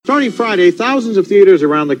Starting Friday, thousands of theaters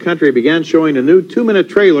around the country began showing a new 2-minute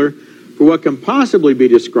trailer for what can possibly be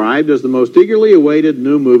described as the most eagerly awaited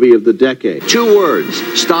new movie of the decade. 2 words.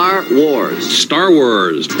 Star Wars. Star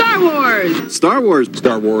Wars. Star Wars. Star Wars.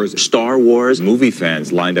 Star Wars. Star Wars. Movie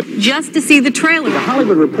fans lined up Just to see the trailer. The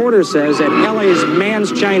Hollywood Reporter says that LA's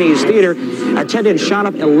Mann's Chinese Theater attendance shot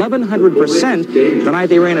up 1,100% the night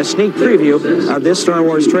they ran a sneak preview of this Star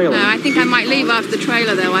Wars trailer. I think I might leave after the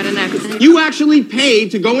trailer, though. I don't know. You actually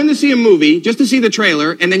paid to go in to see a movie just to see the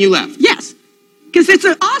trailer, and then you left? Yes, because it's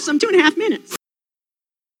an awesome 2.5 minutes.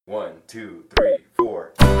 1, 2, 3,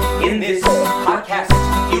 4. In this podcast,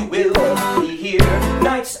 you will hear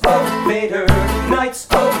Knights of Vader. Knights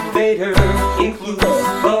of Vader includes,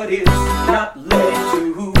 but is not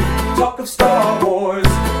limited to, talk of Star Wars,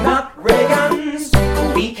 not Reagan's.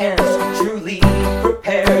 We can't truly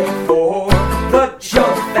prepare you for the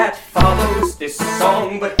junk that follows this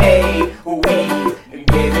song, but hey, we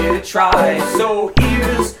gave it a try. So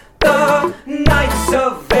here's the Knights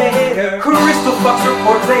of Vader. Crystal Fox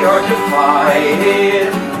reports they are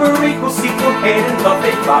divided. Prequel, sequel, hate and love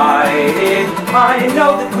they fight. I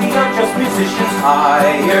know that we are just musicians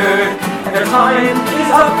hired, and their time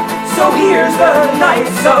is up, so here's the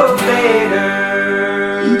Knights of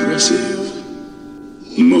Vader. Impressive.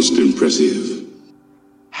 Most impressive.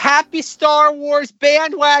 Happy Star Wars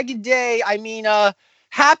Bandwagon Day.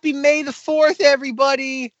 Happy May the 4th,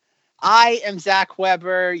 everybody. I am Zach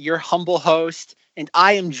Weber, your humble host, and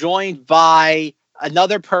I am joined by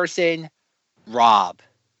another person, Rob.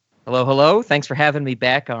 Hello, hello. Thanks for having me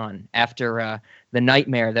back on after the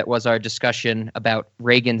nightmare that was our discussion about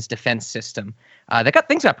Reagan's defense system.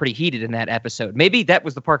 Things got pretty heated in that episode. Maybe that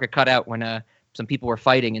was the part that cut out when some people were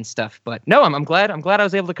fighting and stuff. But no, I'm glad I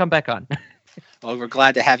was able to come back on. Well, we're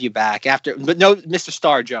glad to have you back. But no, Mr.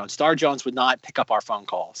 Star Jones. Star Jones would not pick up our phone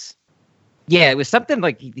calls. Yeah, it was something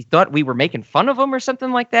like he thought we were making fun of him or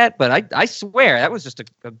something like that. But I swear that was just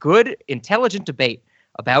a good, intelligent debate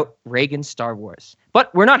about Reagan's Star Wars.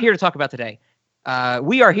 But we're not here to talk about today.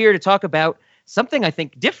 We are here to talk about something I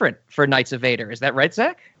think different for Knights of Vader. Is that right,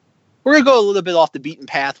 Zach? We're going to go a little bit off the beaten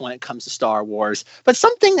path when it comes to Star Wars, but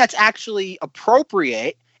something that's actually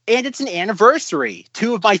appropriate, and it's an anniversary.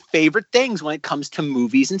 2 of my favorite things when it comes to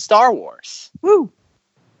movies and Star Wars. Woo!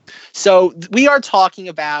 So we are talking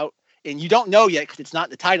about, and you don't know yet because it's not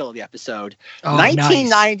the title of the episode,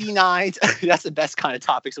 1999. Nice. That's the best kind of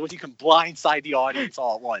topic. So when you can blindside the audience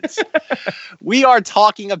all at once. We are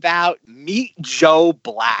talking about Meet Joe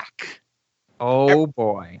Black. Oh,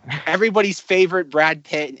 boy. Everybody's favorite Brad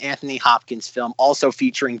Pitt and Anthony Hopkins film, also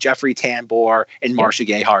featuring Jeffrey Tambor and Marcia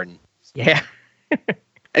Gay Harden. Yeah.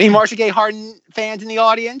 Any Marcia Gay Harden fans in the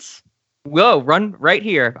audience? Whoa, run right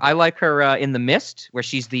here. I like her in The Mist, where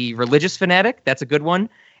she's the religious fanatic. That's a good one.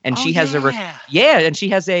 And she has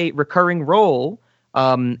a recurring role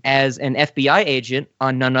as an FBI agent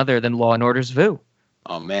on none other than Law and Order's VOO.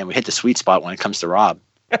 Oh man, we hit the sweet spot when it comes to Rob.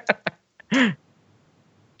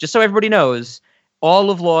 Just so everybody knows, all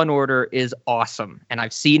of Law and Order is awesome, and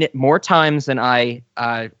I've seen it more times than I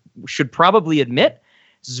should probably admit.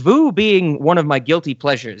 VOO being one of my guilty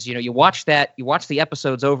pleasures. You know, you watch the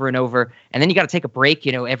episodes over and over, and then you got to take a break.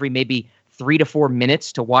 You know, every maybe 3 to 4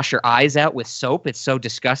 minutes to wash your eyes out with soap. It's so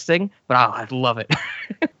disgusting, but I love it.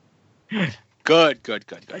 Good.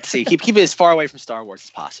 See, keep it as far away from Star Wars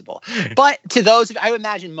as possible. But to those, I would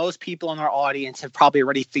imagine most people in our audience have probably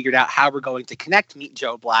already figured out how we're going to connect Meet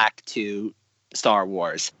Joe Black to Star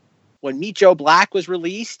Wars. When Meet Joe Black was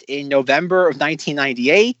released in November of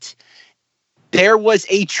 1998, there was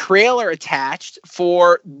a trailer attached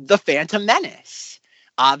for The Phantom Menace.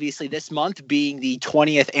 Obviously, this month being the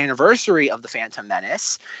 20th anniversary of The Phantom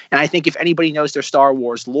Menace. And I think if anybody knows their Star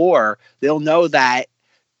Wars lore, they'll know that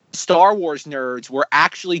Star Wars nerds were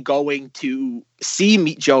actually going to see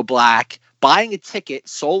Meet Joe Black, buying a ticket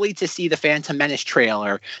solely to see the Phantom Menace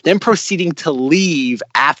trailer, then proceeding to leave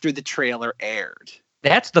after the trailer aired.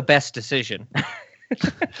 That's the best decision.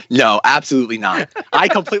 No, absolutely not. I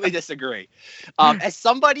completely disagree. As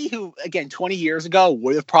somebody who, again, 20 years ago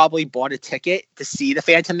would have probably bought a ticket to see the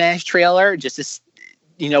Phantom Menace trailer, just to,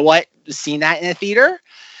 seen that in a theater.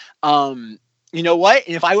 You know what?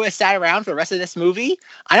 And if I would have sat around for the rest of this movie,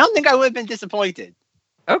 I don't think I would have been disappointed.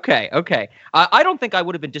 Okay. I don't think I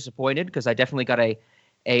would have been disappointed because I definitely got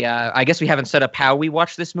I guess we haven't set up how we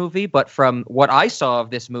watched this movie, but from what I saw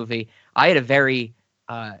of this movie, I had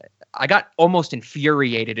I got almost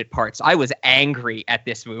infuriated at parts. I was angry at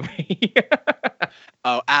this movie.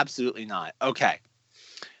 Oh, absolutely not. Okay.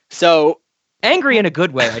 So Angry in a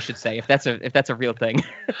good way, I should say, if that's a real thing.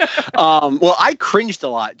 Well, I cringed a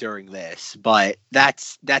lot during this, but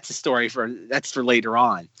that's a story for later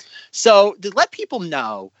on. So to let people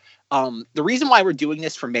know, the reason why we're doing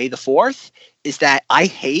this for May the 4th is that I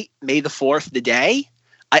hate May the 4th, the day.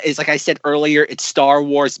 It's like I said earlier, it's Star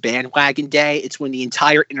Wars bandwagon day. It's when the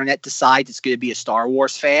entire internet decides it's going to be a Star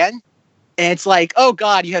Wars fan. And it's like, oh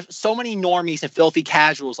God, you have so many normies and filthy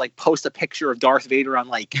casuals like post a picture of Darth Vader on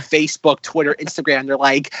like Facebook, Twitter, Instagram. They're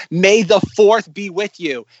like, "May the 4th be with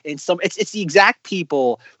you." And it's the exact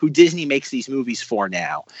people who Disney makes these movies for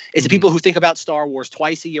now. It's the people who think about Star Wars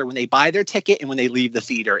twice a year when they buy their ticket and when they leave the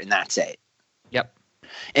theater, and that's it. Yep.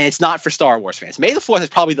 And it's not for Star Wars fans. May the 4th is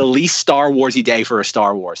probably the least Star Warsy day for a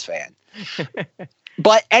Star Wars fan.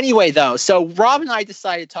 But anyway, though, so Rob and I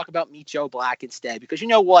decided to talk about Meet Joe Black instead, because you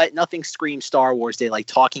know what? Nothing screams Star Wars Day like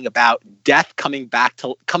talking about death coming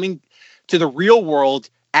to the real world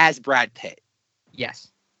as Brad Pitt. Yes.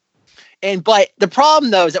 But the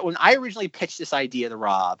problem, though, is that when I originally pitched this idea to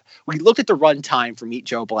Rob, we looked at the runtime for Meet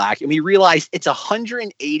Joe Black, and we realized it's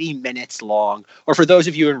 180 minutes long, or for those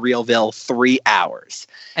of you in Realville, 3 hours.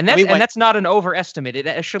 And that's not an overestimate. It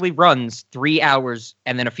actually runs 3 hours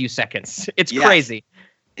and then a few seconds. It's crazy.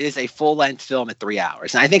 It is a full-length film at 3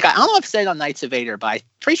 hours. And I don't know if I've said it on Knights of Vader, but I'm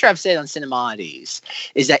pretty sure I've said it on Cinemodities,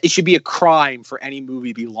 is that it should be a crime for any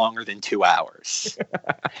movie to be longer than 2 hours.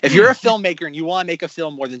 If you're a filmmaker and you want to make a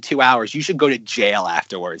film more than 2 hours, you should go to jail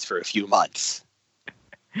afterwards for a few months.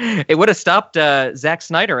 It would have stopped Zack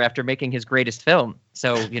Snyder after making his greatest film.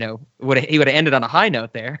 So, he would have ended on a high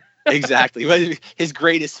note there. Exactly. His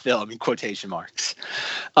greatest film, in quotation marks.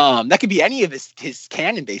 That could be any of his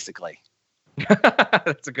canon, basically.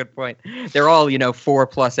 That's a good point. They're all,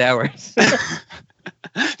 4+ hours.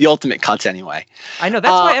 The ultimate cuts, anyway. I know.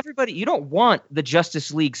 That's why everybody, you don't want the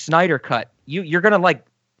Justice League Snyder cut. You're going to,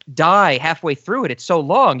 die halfway through it. It's so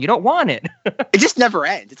long. You don't want it. It just never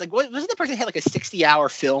ends. It's like, wasn't the person who had, a 60-hour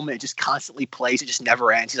film and it just constantly plays? It just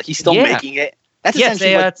never ends. He's still making it. That's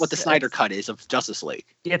essentially what the Snyder cut is of Justice League.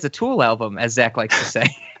 Yeah, it's a Tool album, as Zach likes to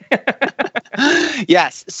say.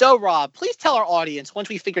 Yes. So, Rob, please tell our audience, once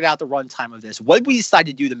we figured out the runtime of this, what did we decide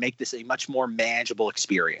to do to make this a much more manageable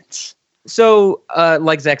experience? So,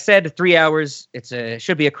 like Zach said, 3 hours.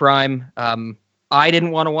 Should be a crime. I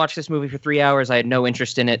didn't want to watch this movie for 3 hours. I had no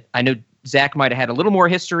interest in it. I know Zach might have had a little more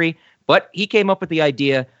history, but he came up with the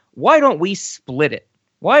idea, why don't we split it?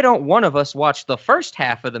 Why don't one of us watch the first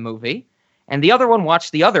half of the movie and the other one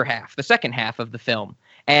watch the other half, the second half of the film?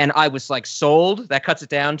 And I was sold. That cuts it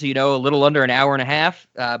down to, a little under an hour and a half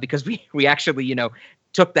because we actually,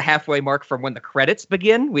 took the halfway mark from when the credits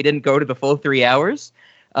begin. We didn't go to the full 3 hours,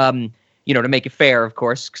 to make it fair, of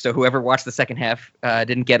course. So whoever watched the second half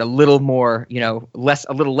didn't get a little more,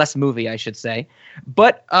 a little less movie, I should say.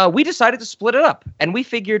 But we decided to split it up. And we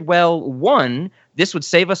figured, well, one, this would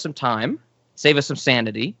save us some time, save us some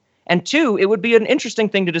sanity. And two, it would be an interesting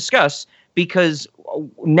thing to discuss because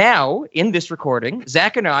now in this recording,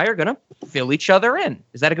 Zach and I are going to fill each other in.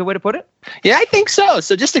 Is that a good way to put it? Yeah, I think so.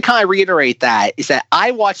 So just to kind of reiterate that, is that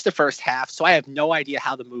I watched the first half, so I have no idea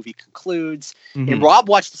how the movie concludes. Mm-hmm. And Rob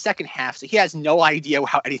watched the second half, so he has no idea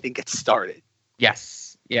how anything gets started. Yes.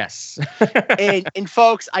 and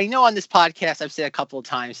folks, I know on this podcast I've said a couple of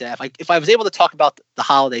times that if I was able to talk about the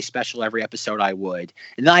holiday special every episode, I would.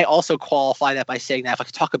 And then I also qualify that by saying that if I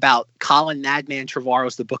could talk about Colin Madman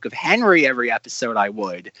Trevorrow's The Book of Henry every episode, I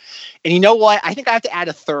would. And you know what? I think I have to add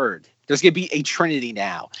a third. There's going to be a trinity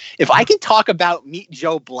now. If I can talk about Meet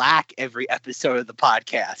Joe Black every episode of the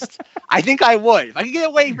podcast, I think I would. If I could get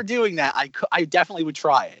away for doing that, I definitely would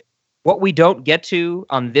try it. What we don't get to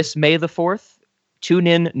on this May the 4th, tune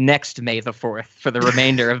in next May the 4th for the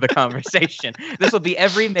remainder of the conversation. This will be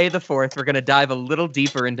every May the 4th. We're going to dive a little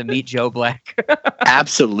deeper into Meet Joe Black.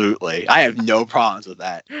 Absolutely. I have no problems with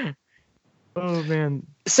that. Oh, man.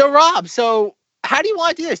 So, Rob, how do you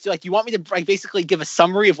want to do this? Do you want me to basically give a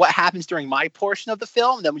summary of what happens during my portion of the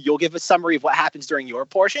film? Then you'll give a summary of what happens during your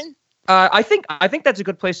portion? I think that's a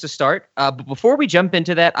good place to start. But before we jump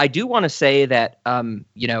into that, I do want to say that,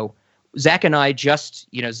 Zach and I just,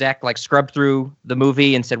 Zach scrubbed through the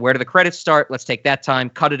movie and said, where do the credits start? Let's take that time,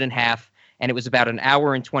 cut it in half. And it was about an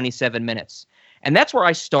hour and 27 minutes. And that's where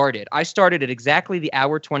I started. I started at exactly the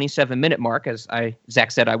hour 27-minute mark. As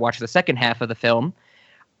Zach said, I watched the second half of the film.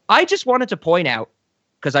 I just wanted to point out,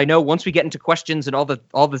 because I know once we get into questions and all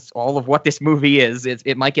of what this movie is,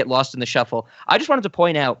 it might get lost in the shuffle. I just wanted to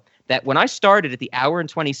point out that when I started at the hour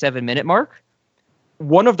and 27-minute mark,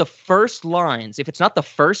 one of the first lines, if it's not the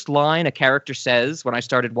first line a character says when I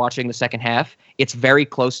started watching the second half, it's very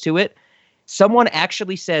close to it. Someone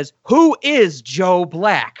actually says, "Who is Joe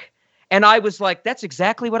Black?" And I was like, that's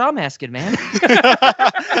exactly what I'm asking, man.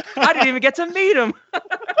 I didn't even get to meet him.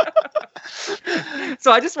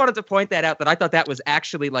 So I just wanted to point that out, that I thought that was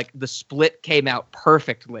actually like the split came out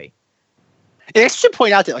perfectly. And I should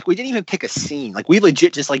point out that like we didn't even pick a scene. Like we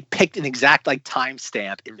legit just like picked an exact like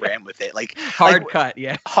timestamp and ran with it. Like hard cut,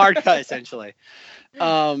 yeah. Hard cut essentially.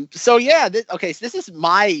 So yeah, so this is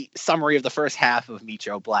my summary of the first half of Meet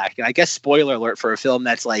Joe Black. And I guess spoiler alert for a film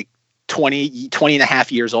that's like 20 and a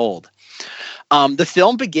half years old. The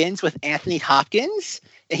film begins with Anthony Hopkins,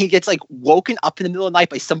 and he gets like woken up in the middle of the night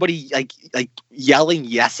by somebody like yelling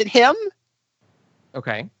yes at him.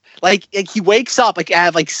 Okay. Like he wakes up like out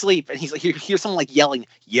of like sleep, and he's like he hears someone like yelling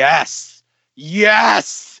yes,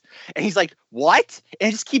 and he's like what? And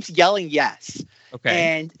he just keeps yelling yes.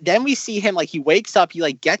 Okay. And then we see him like he wakes up, he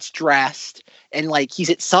like gets dressed, and like he's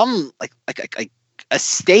at some like a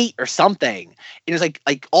state or something. And there's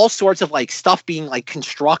like all sorts of like stuff being like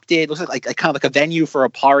constructed. Looks like kind of like a venue for a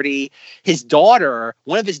party. His daughter,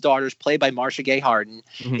 one of his daughters, played by Marcia Gay Harden,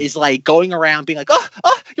 is like going around being like,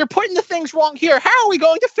 oh, you're putting the things wrong here. How are we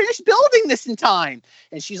going to finish building this in time?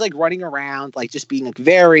 And she's like running around, like just being like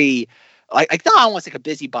very like not almost like a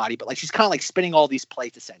busybody, but like she's kind of like spinning all these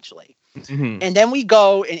plates essentially. And then we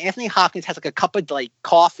go, and Anthony Hopkins has like a cup of like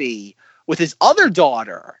coffee with his other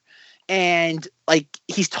daughter. And like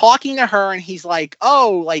he's talking to her, and he's like,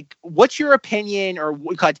 "Oh, like, what's your opinion, or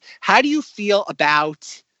how do you feel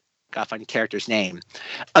about?" Gotta find the character's name.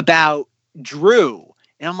 About Drew.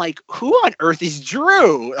 And I'm like, "Who on earth is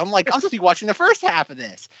Drew?" I'm like, "I'm supposed to be watching the first half of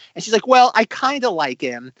this." And she's like, "Well, I kind of like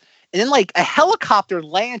him." And then like a helicopter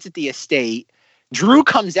lands at the estate. Drew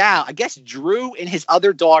comes out. I guess Drew and his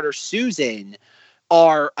other daughter Susan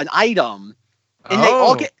are an item, and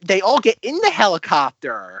they all get in the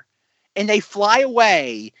helicopter. And they fly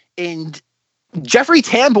away, and Jeffrey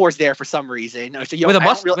Tambor's there for some reason. So, with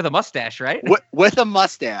a mustache, right? With a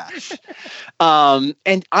mustache.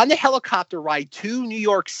 And on the helicopter ride to New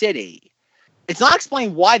York City, it's not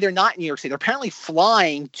explained why they're not in New York City. They're apparently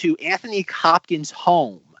flying to Anthony Hopkins'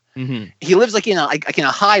 home. He lives like in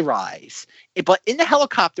a high rise. But in the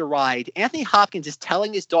helicopter ride, Anthony Hopkins is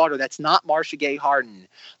telling his daughter, that's not Marcia Gay Harden,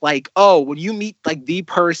 like, oh, when you meet like the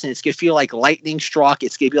person, it's gonna feel like lightning struck.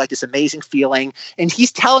 It's gonna be like this amazing feeling. And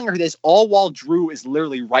he's telling her this all while Drew is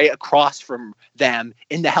literally right across from them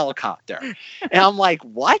in the helicopter. And I'm like,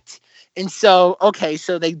 what? And so,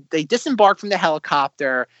 so they disembark from the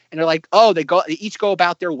helicopter, and they're like, oh, they each go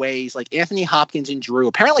about their ways, like Anthony Hopkins and Drew.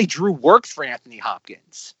 Apparently Drew works for Anthony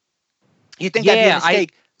Hopkins. You think that'd be a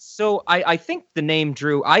mistake? So I think the name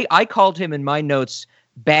Drew, I called him in my notes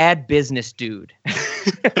bad business dude.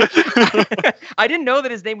 I didn't know that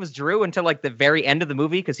his name was Drew until like the very end of the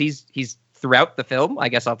movie, because he's throughout the film. I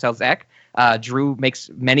guess I'll tell Zach. Drew makes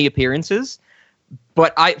many appearances.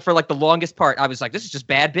 But for like the longest part, I was like, this is just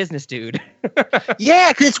bad business, dude.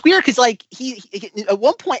 Yeah, because it's weird, because like he at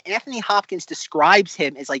one point Anthony Hopkins describes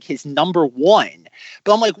him as like his number one.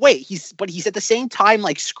 But I'm like, wait, he's at the same time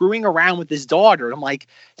like screwing around with his daughter. And I'm like,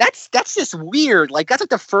 that's just weird. Like that's like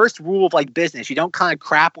the first rule of like business. You don't kind of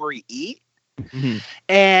crap where you eat.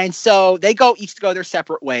 And so they each go their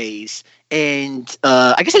separate ways. And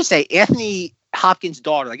I guess I'd say Anthony Hopkins'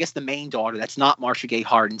 daughter, I guess the main daughter, that's not Marcia Gay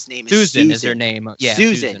Harden's name, is Susan. Is her name. Yeah,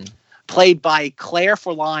 Susan. Played by Claire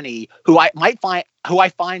Forlani, who I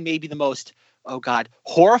find maybe the most,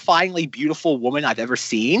 horrifyingly beautiful woman I've ever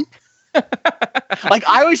seen. Like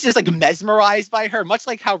I was just like mesmerized by her, much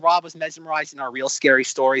like how Rob was mesmerized in our Real Scary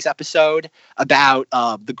Stories episode about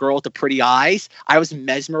the girl with the pretty eyes. I was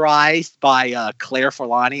mesmerized by Claire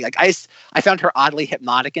Forlani. Like I found her oddly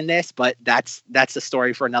hypnotic in this, but that's a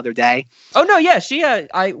story for another day. Oh no, yeah, she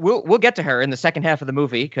we'll get to her in the second half of the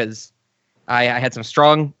movie, because I had some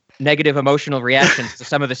strong negative emotional reactions to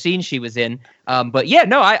some of the scenes she was in. But yeah,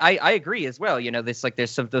 no, I agree as well. You know,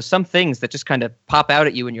 there's some things that just kind of pop out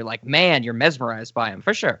at you, and you're like, man, you're mesmerized by them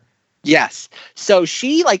for sure. Yes. So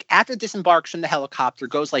she like after disembarks from the helicopter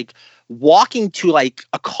goes like walking to like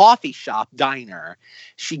a coffee shop diner.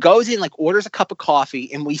 She goes in, like orders a cup of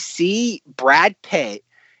coffee, and we see Brad Pitt.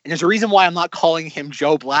 And there's a reason why I'm not calling him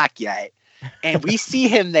Joe Black yet. And we see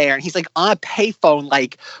him there, and he's like on a payphone,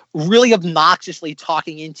 like really obnoxiously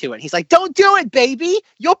talking into it. He's like, "Don't do it, baby.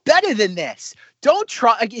 You're better than this. Don't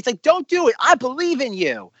try." It's like, "Don't do it. I believe in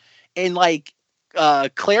you." And like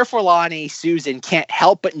Claire Forlani, Susan, can't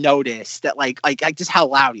help but notice that like just how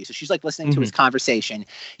loud he is. So she's like listening to his conversation.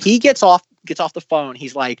 He gets off the phone.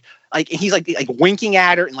 He's like, Like, and he's like winking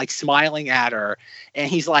at her and like smiling at her, and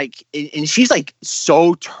he's like, and she's like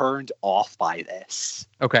so turned off by this.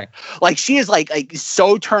 Okay. Like, she is like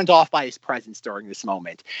so turned off by his presence during this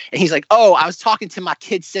moment. And he's like, oh, I was talking to my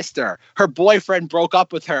kid sister. Her boyfriend broke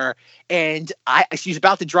up with her, and she's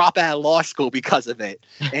about to drop out of law school because of it.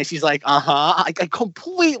 And she's like, like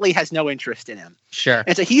completely has no interest in him. Sure.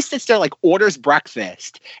 And so he sits there, like, orders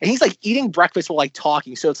breakfast, and he's like eating breakfast while like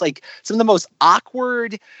talking. So it's like some of the most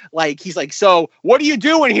awkward, like, he's like, so what are you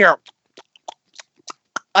doing here?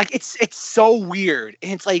 Like, it's so weird.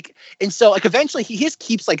 And it's like, and so like eventually he just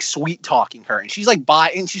keeps like sweet talking her, and she's like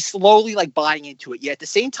and she's slowly like buying into it, yet at the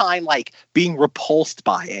same time like being repulsed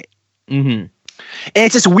by it. Mm-hmm. And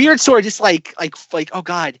it's this weird sort of just like oh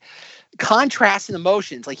God, contrast in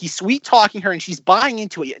emotions. Like, he's sweet talking her and she's buying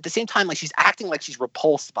into it, yet at the same time like she's acting like she's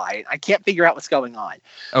repulsed by it. I can't figure out what's going on.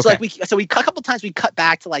 Okay. So like we a couple times we cut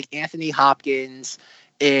back to like Anthony Hopkins,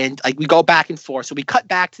 and like we go back and forth. So we cut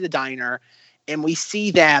back to the diner, and we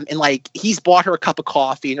see them, and like he's bought her a cup of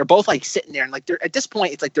coffee, and they're both like sitting there, and like they're at this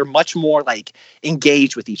point it's like they're much more like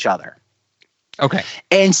engaged with each other. Okay.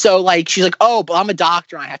 And so like she's like, oh, but I'm a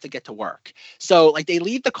doctor and I have to get to work. So like they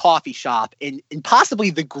leave the coffee shop, and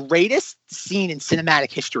possibly the greatest scene in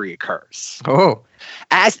cinematic history occurs. Oh.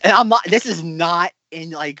 And this is not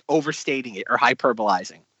in like overstating it or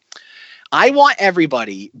hyperbolizing. I want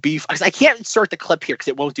everybody because I can't insert the clip here because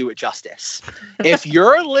it won't do it justice. If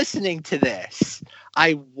you're listening to this,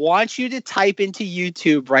 I want you to type into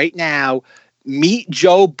YouTube right now, Meet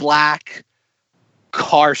Joe Black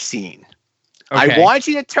car scene. Okay. I want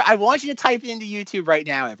you to type it into YouTube right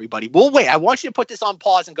now, everybody. We'll wait. I want you to put this on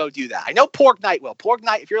pause and go do that. I know Pork Knight will. Pork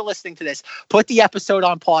Knight, if you're listening to this, put the episode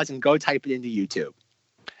on pause and go type it into YouTube.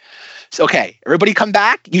 So, okay, everybody come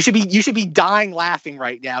back. You should be dying laughing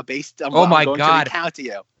right now based on what I'm going to recount to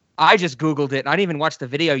you. I just Googled it. I didn't even watch the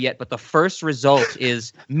video yet, but the first result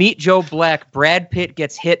is Meet Joe Black. Brad Pitt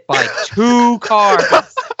gets hit by 2 cars.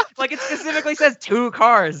 Like, it specifically says 2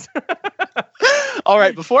 cars. All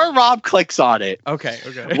right, before Rob clicks on it. Okay.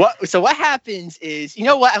 What happens is, you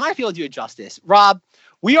know what? I might be able to do it justice. Rob,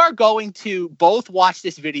 we are going to both watch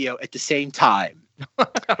this video at the same time.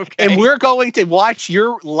 Okay. And we're going to watch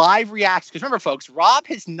your live reaction. Because remember, folks, Rob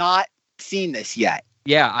has not seen this yet.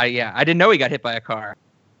 Yeah, I didn't know he got hit by a car.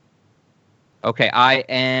 Okay, I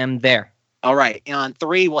am there. All right, and on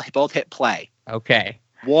 3, we'll both hit play. Okay.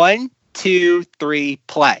 1, 2, 3,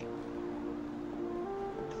 play.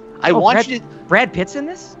 Brad Pitt's in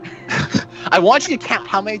this? I want you to count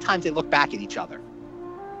how many times they look back at each other.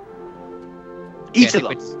 Each of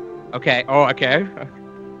them. Okay. Oh, okay.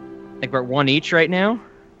 I think we're at 1 each right now.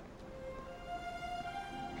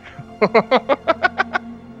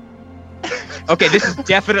 Okay, this is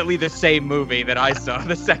definitely the same movie that I saw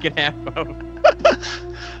the second half of.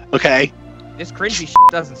 Okay. This cringy shit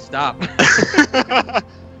doesn't stop.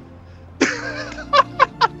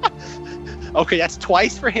 Okay, that's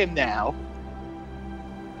twice for him now.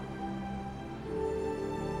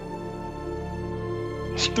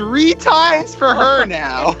 Three times for her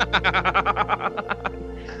now.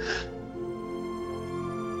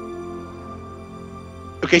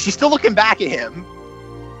 Okay, she's still looking back at him.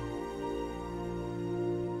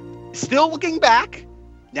 Still looking back.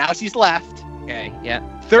 Now she's left. Okay, yeah.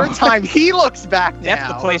 Third time he looks back now.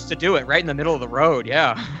 That's the place to do it, right in the middle of the road,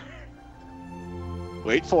 yeah.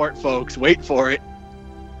 Wait for it, folks. Wait for it.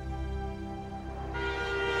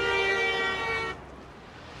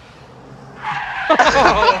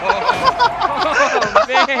 Oh,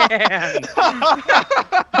 man.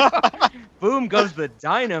 Boom goes the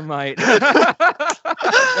dynamite. Oh,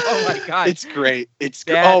 my God. It's great.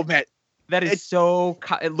 Oh, man. That is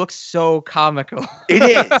it looks so comical. It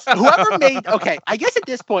is. Whoever made, okay, I guess at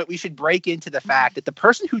this point we should break into the fact that the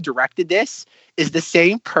person who directed this is the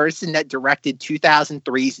same person that directed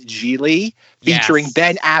 2003's Geely, featuring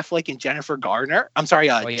Ben Affleck and Jennifer Garner. I'm sorry,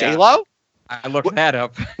 J-Lo? I looked that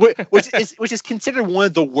up. which is considered one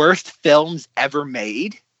of the worst films ever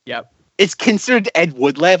made. Yep. It's considered Ed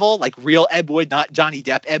Wood level, like real Ed Wood, not Johnny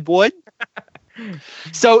Depp Ed Wood.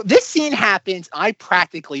 So this scene happens. I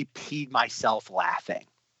practically peed myself laughing.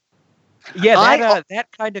 Yeah,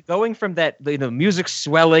 that kind of going from that, the music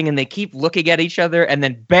swelling and they keep looking at each other and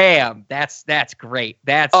then bam, that's great.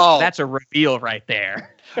 That's a reveal right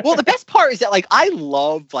there. Well, the best part is that like I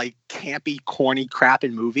love like campy, corny crap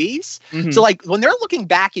in movies. Mm-hmm. So like when they're looking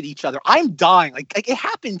back at each other, I'm dying. Like it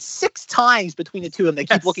happened 6 times between the two of them. They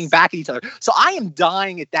keep looking back at each other. So I am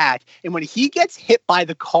dying at that. And when he gets hit by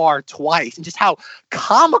the car twice and just how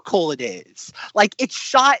comical it is, like it's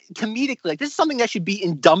shot comedically. Like this is something that should be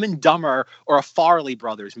in Dumb and Dumber or a Farley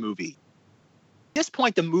Brothers movie. this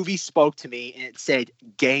point, the movie spoke to me and it said,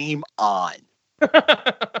 game on.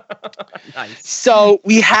 Nice. So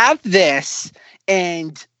we have this,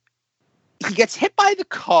 and he gets hit by the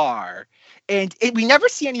car, and we never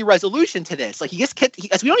see any resolution to this. Like, he gets hit, we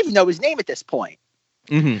don't even know his name at this point.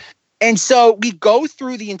 Mm-hmm. And so we go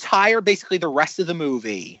through the entire, basically the rest of the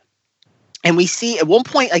movie, and we see at one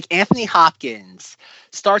point, like, Anthony Hopkins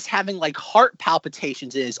starts having, like, heart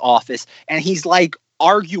palpitations in his office, and he's, like,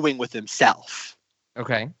 arguing with himself.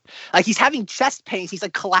 Okay. Like, he's having chest pains. He's,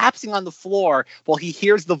 like, collapsing on the floor while he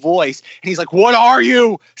hears the voice, and he's like, "What are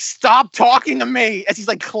you? Stop talking to me!" As he's,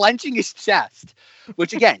 like, clenching his chest,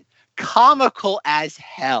 which, again, comical as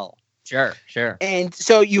hell. Sure. And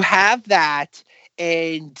so you have that,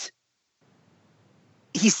 and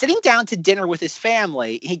he's sitting down to dinner with his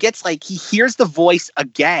family. He gets, like, he hears the voice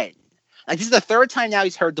again. Like, this is the third time now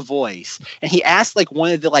he's heard the voice. And he asked, like,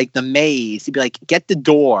 one of the, like, the maids to be like, "Get the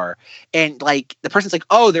door." And, like, the person's like,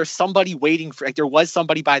 "Oh, there's somebody waiting for, like, there was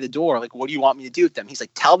somebody by the door. Like, what do you want me to do with them?" He's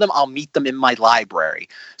like, "Tell them I'll meet them in my library."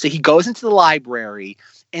 So he goes into the library,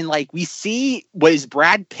 and, like, we see what is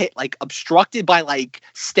Brad Pitt, like, obstructed by, like,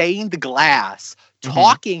 stained glass,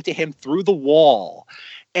 talking to him through the wall.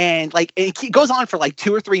 And, like, it goes on for, like,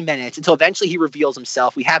 2 or 3 minutes until eventually he reveals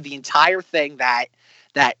himself. We have the entire thing that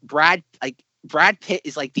Brad Pitt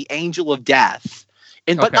is, like, the angel of death.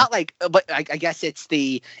 And but not like, but I guess it's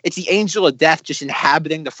the angel of death just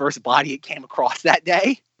inhabiting the first body it came across that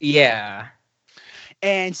day. Yeah.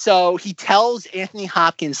 And so he tells Anthony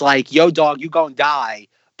Hopkins, like, "Yo, dog, you gonna die.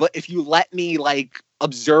 But if you let me, like,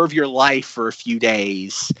 observe your life for a few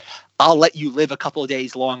days, I'll let you live a couple of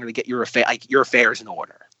days longer to get your affairs in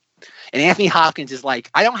order." And Anthony Hopkins is like,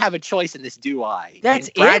 "I don't have a choice in this, do I?" That's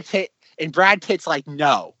And Brad Pitt's like,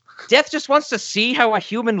 "No. Death just wants to see how a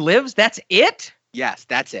human lives? That's it?" Yes,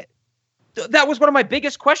 that's it. That was one of my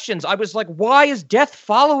biggest questions. I was like, why is Death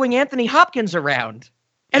following Anthony Hopkins around?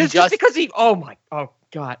 And it's just because oh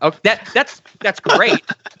God. Oh, that's great.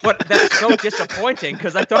 But that's so disappointing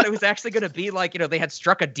because I thought it was actually going to be like, they had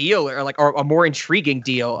struck a deal or a more intriguing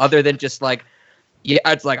deal other than just like, yeah,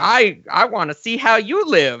 it's like, I want to see how you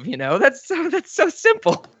live. That's so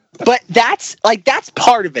simple. But that's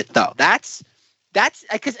part of it though. That's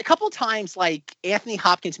because a couple of times, like, Anthony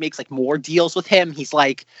Hopkins makes, like, more deals with him. He's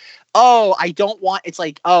like, "Oh, I don't want," it's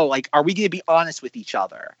like, "Oh, like, are we going to be honest with each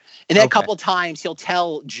other?" And then a couple of times he'll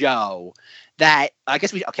tell Joe that, I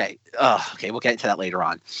guess we'll get into that later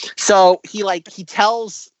on. So he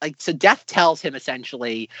tells, like, so Death tells him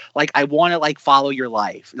essentially, like, "I want to, like, follow your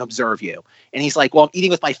life and observe you." And he's like, "Well, I'm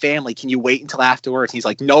eating with my family. Can you wait until afterwards?" And he's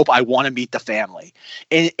like, "Nope, I want to meet the family."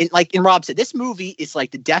 And Rob said, this movie is,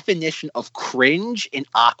 like, the definition of cringe and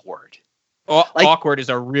awkward. Awkward is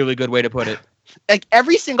a really good way to put it. Like,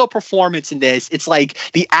 every single performance in this, it's like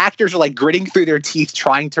the actors are, like, gritting through their teeth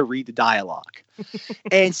trying to read the dialogue.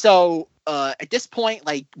 And so at this point,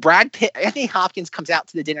 like, Anthony Hopkins comes out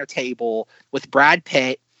to the dinner table with Brad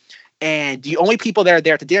Pitt, and the only people that are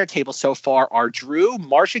there at the dinner table so far are Drew,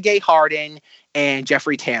 Marcia Gay Harden, and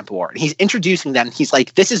Jeffrey Tambor. And he's introducing them. He's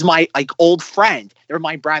like, "This is my, like, old friend. Never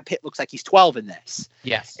mind, Brad Pitt looks like he's 12 in this."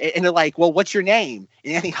 Yes. And they're like, "Well, what's your name?"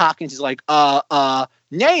 And Anthony Hopkins is like,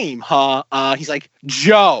 "Name, huh?" He's like,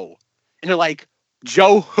 "Joe." And they're like,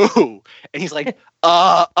 "Joe who?" And he's like,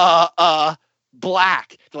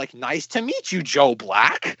 Black." They're like, "Nice to meet you, Joe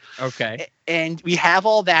Black." Okay. And we have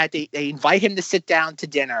all that. They invite him to sit down to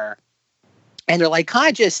dinner. And they're like,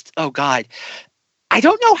 kind of just, oh God. I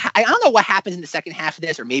don't know what happens in the second half of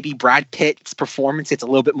this, or maybe Brad Pitt's performance gets a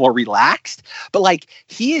little bit more relaxed, but, like,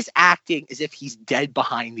 he is acting as if he's dead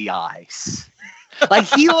behind the eyes. Like,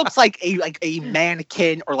 he looks like a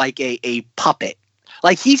mannequin or like a puppet.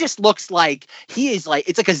 Like, he just looks like he is, like,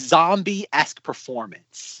 it's like a zombie-esque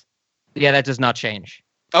performance. Yeah, that does not change.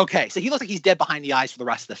 Okay, so he looks like he's dead behind the eyes for the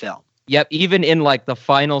rest of the film. Yep, even in, like, the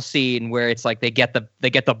final scene where it's like they get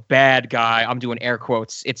the bad guy, I'm doing air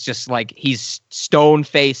quotes, it's just like he's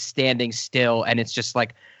stone-faced standing still, and it's just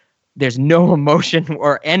like there's no emotion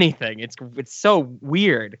or anything. It's so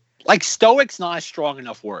weird. Like, stoic's not a strong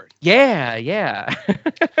enough word. Yeah.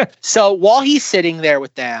 So while he's sitting there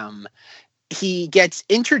with them, he gets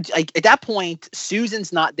like, at that point,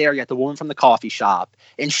 Susan's not there yet, the woman from the coffee shop,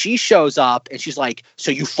 and she shows up and she's like,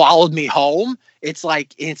 "So you followed me home?" It's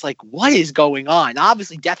like, what is going on?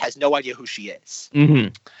 Obviously, Death has no idea who she is. Mm-hmm.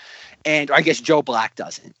 And I guess Joe Black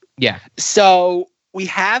doesn't. Yeah. So we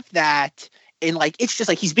have that, and, like, it's just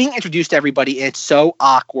like he's being introduced to everybody, and it's so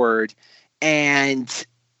awkward. And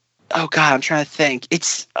oh God, I'm trying to think.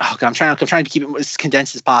 I'm trying to keep it as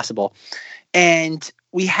condensed as possible. And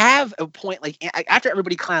we have a point, like, after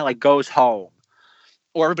everybody kind of, like, goes home,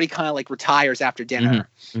 or everybody kind of like retires after dinner,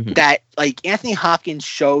 Mhm. that like Anthony Hopkins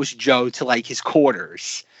shows Joe to like his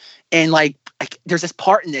quarters. And like there's this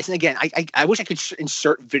part in this, and again, I wish I could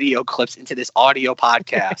insert video clips into this audio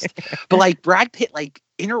podcast, but like Brad Pitt like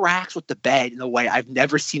interacts with the bed in a way I've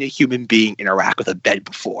never seen a human being interact with a bed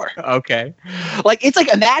before. Okay. Like it's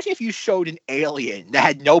like, imagine if you showed an alien that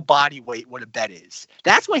had no body weight what a bed is.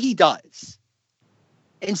 That's what he does.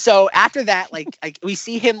 And so after that, like we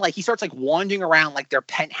see him like he starts like wandering around like their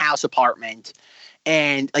penthouse apartment.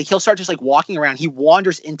 And like he'll start just like walking around. He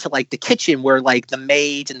wanders into like the kitchen where like the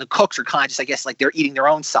maids and the cooks are kind of just, I guess, like they're eating their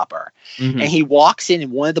own supper. Mhm. And he walks in,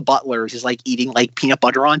 and one of the butlers is like eating like peanut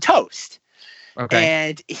butter on toast. Okay.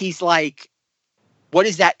 And he's like, "What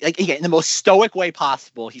is that?" Like again, in the most stoic way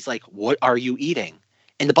possible. He's like, "What are you eating?"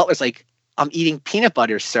 And the butler's like, "I'm eating peanut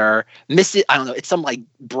butter, sir. Mrs. I don't know. It's some like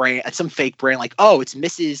brand, it's some fake brand. Like, oh, it's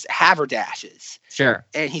Mrs. Haverdash's." Sure.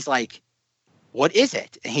 And he's like, "What is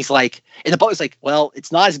it?" And he's like, and the butler's like, "Well,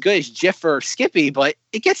 it's not as good as Jif or Skippy, but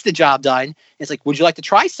it gets the job done." And it's like, "Would you like to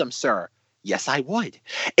try some, sir?" "Yes, I would."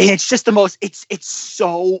 And it's just the most, it's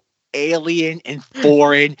so alien and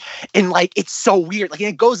foreign, and like, it's so weird. Like, and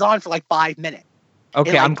it goes on for like 5 minutes.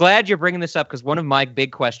 Okay, And, like, I'm glad you're bringing this up because one of my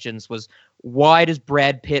big questions was, why does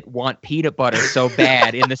Brad Pitt want peanut butter so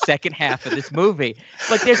bad in the second half of this movie?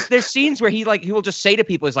 Like, there's scenes where he will just say to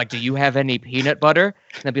people, he's like, "Do you have any peanut butter?"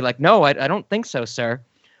 And they'll be like, "No, I don't think so, sir."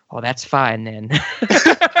 "Oh, that's fine then."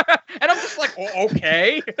 And I'm just like, "Oh,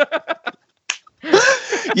 okay."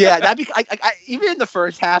 Yeah, even in the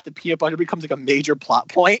first half, the peanut butter becomes like a major plot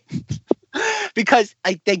point. Because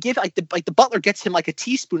like they give like the butler gets him like a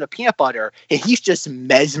teaspoon of peanut butter, and he's just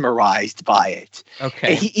mesmerized by it.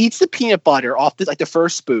 Okay. And he eats the peanut butter off the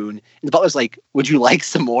first spoon, and the butler's like, "Would you like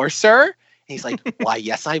some more, sir?" And he's like, "Why,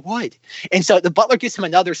 yes, I would." And so the butler gives him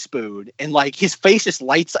another spoon, and like his face just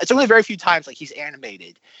lights up. It's only very few times like he's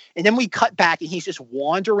animated. And then we cut back, and he's just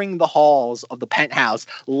wandering the halls of the penthouse,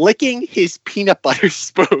 licking his peanut butter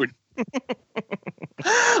spoon.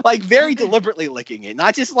 Like very deliberately licking it,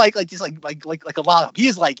 not just like a lot of. He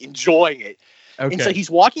is like enjoying it. Okay. And so he's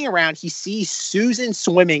walking around. He sees Susan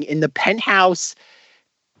swimming in the penthouse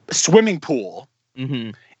swimming pool.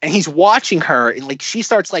 Mm-hmm. And he's watching her, and like she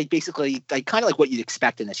starts like basically like kind of like what you'd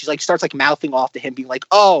expect in this. She's like starts like mouthing off to him, being like,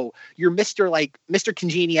 "Oh, you're Mr.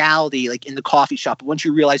 Congeniality, like in the coffee shop. But once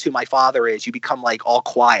you realize who my father is, you become like all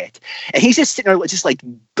quiet." And he's just sitting there, just like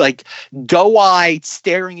doe-eyed,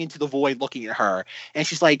 staring into the void, looking at her. And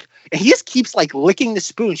she's like, and he just keeps like licking the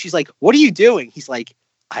spoon. She's like, "What are you doing?" He's like,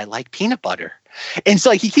 "I like peanut butter." And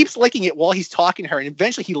so like he keeps licking it while he's talking to her, and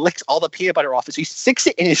eventually he licks all the peanut butter off it. So he sticks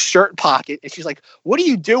it in his shirt pocket, and she's like, "What are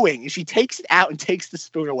you doing?" And she takes it out and takes the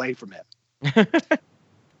spoon away from him.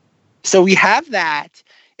 So we have that.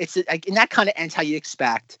 It's like, and that kind of ends how you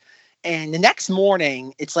expect. And the next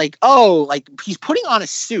morning, it's like, oh, like he's putting on a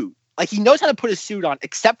suit. Like he knows how to put a suit on,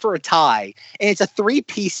 except for a tie, and it's a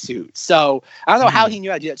 3-piece suit. So I don't know how he knew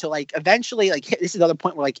how to do that. So like eventually, like this is another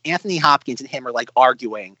point where like Anthony Hopkins and him are like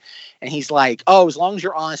arguing, and he's like, "Oh, as long as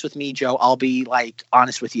you're honest with me, Joe, I'll be like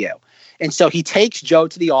honest with you." And so he takes Joe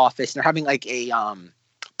to the office, and they're having like a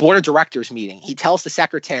board of directors meeting. He tells the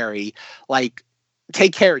secretary like,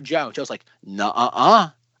 "Take care of Joe." Joe's like,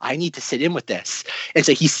 "Nuh-uh. I need to sit in with this." And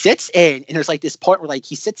so he sits in, and there's like this part where like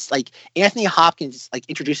he sits, like Anthony Hopkins like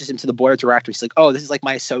introduces him to the board of directors. He's like, "Oh, this is like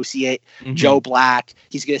my associate, Joe Black.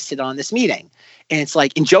 He's going to sit on this meeting." And it's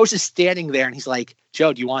like, and Joe's just standing there, and he's like,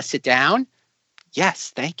 "Joe, do you want to sit down?"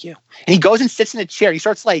 "Yes, thank you." And he goes and sits in a chair. He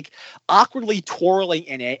starts like awkwardly twirling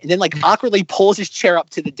in it, and then like awkwardly pulls his chair up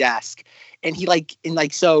to the desk. And he like, and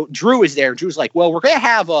like, so Drew is there. Drew's like, "Well, we're going to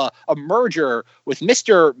have a merger with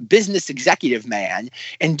Mr. Business Executive Man."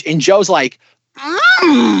 And Joe's like,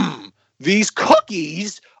 "These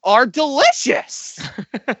cookies are delicious."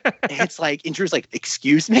 And it's like, and Drew's like,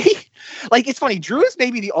 "Excuse me?" Like, it's funny. Drew is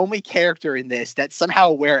maybe the only character in this that's somehow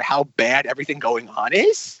aware of how bad everything going on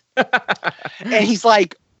is. And he's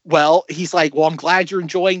like, well, I'm glad you're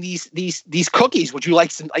enjoying these cookies. Would you like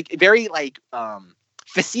some, like, very like,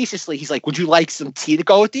 facetiously, he's like, "Would you like some tea to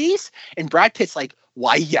go with these?" And Brad Pitt's like,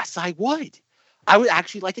 "Why, yes, I would. I would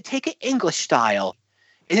actually like to take it English style."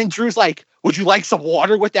 And then Drew's like, "Would you like some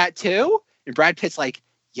water with that too?" And Brad Pitt's like,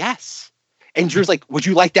 "Yes." And Drew's like, "Would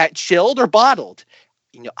you like that chilled or bottled?"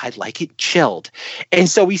 "You know, I'd like it chilled." And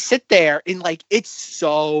so we sit there, and like, it's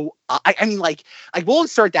so, I mean, like, we'll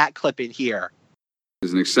insert that clip in here.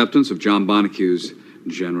 There's an acceptance of John Bonacue's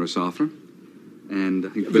generous offer. And I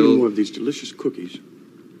think A Bill... few more of these delicious cookies.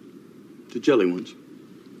 The jelly ones.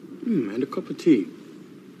 And a cup of tea.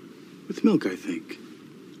 With milk, I think.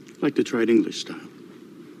 I'd like to try it English style.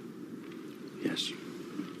 Yes.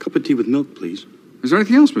 Cup of tea with milk, please. Is there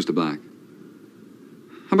anything else, Mr. Black?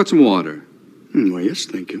 How about some water? Why, yes,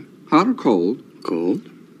 thank you. Hot or cold? Cold.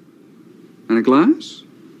 And a glass?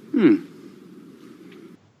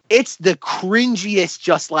 It's the cringiest,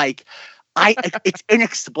 just like, it's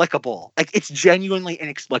inexplicable. Like, it's genuinely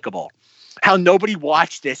inexplicable how nobody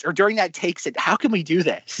watched this or during that take said, how can we do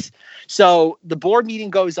this? So the board meeting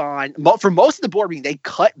goes on. For most of the board meeting, they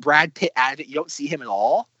cut Brad Pitt out of it. You don't see him at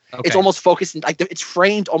all. Okay. It's almost focused, it's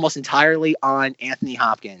framed almost entirely on Anthony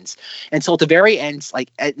Hopkins. And so at the very end,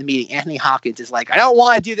 like at the meeting, Anthony Hopkins is like, I don't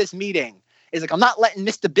want to do this meeting. He's like, I'm not letting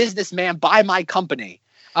Mr. Businessman buy my company.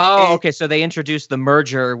 Oh, okay. So they introduced the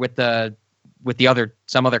merger with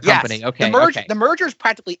some other company. Yes, Okay. The merger is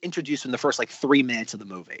practically introduced in the first 3 minutes of the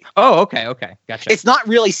movie. Oh, okay. Gotcha. It's not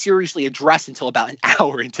really seriously addressed until about an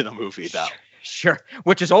hour into the movie, though. Sure.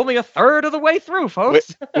 Which is only a third of the way through,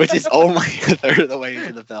 folks. Which is only a third of the way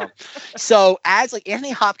into the film. So as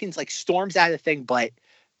Anthony Hopkins storms out of the thing,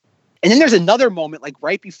 and then there's another moment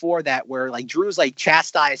right before that where Drew's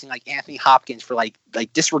chastising Anthony Hopkins for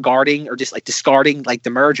disregarding or just discarding the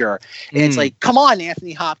merger. And it's come on,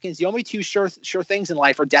 Anthony Hopkins, the only two sure things in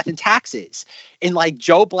life are death and taxes. And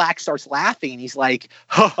Joe Black starts laughing and he's like,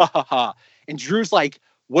 ha ha ha ha. And Drew's like,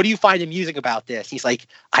 what do you find amusing about this? He's like,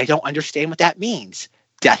 I don't understand what that means.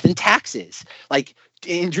 Death and taxes.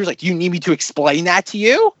 And Drew's like, do you need me to explain that to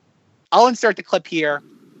you? I'll insert the clip here.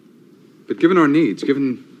 But given our needs,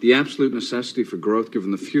 given the absolute necessity for growth,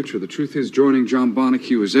 given the future, the truth is joining John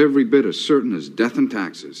Bonnecue is every bit as certain as death and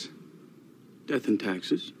taxes. Death and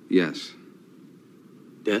taxes? Yes.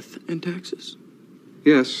 Death and taxes?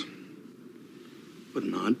 Yes. What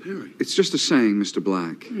an odd pairing. It's just a saying, Mr.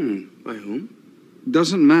 Black. By whom?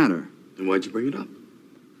 Doesn't matter. Then why'd you bring it up?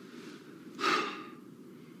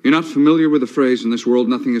 You're not familiar with the phrase, in this world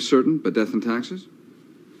nothing is certain but death and taxes?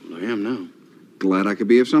 Well, I am now. Glad I could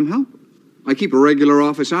be of some help. I keep regular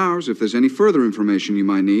office hours if there's any further information you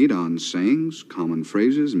might need on sayings, common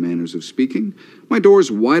phrases, manners of speaking. My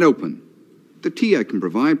door's wide open. The tea I can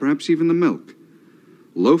provide, perhaps even the milk.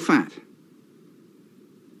 Low fat.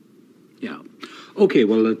 Yeah. Okay,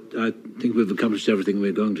 well, I think we've accomplished everything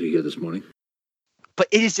we're going to here this morning. But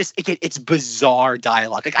it is just, again, it's bizarre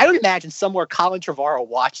dialogue. I would imagine somewhere Colin Trevorrow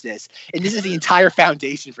watched this, and this is the entire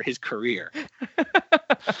foundation for his career.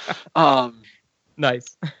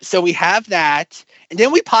 Nice. So we have that, and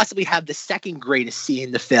then we possibly have the second greatest scene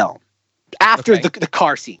in the film, after the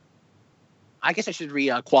car scene. I guess I should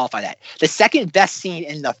qualify that. The second best scene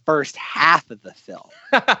in the first half of the film.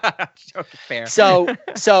 Fair.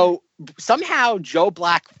 So somehow Joe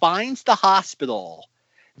Black finds the hospital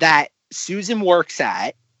that Susan works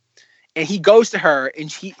at, and he goes to her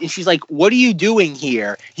and she's like, what are you doing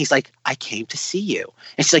here? He's like, I came to see you.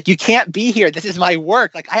 And she's like, you can't be here. This is my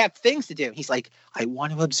work. I have things to do. He's like, I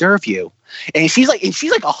want to observe you. And she's like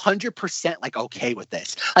 100% okay with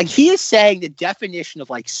this. He is saying the definition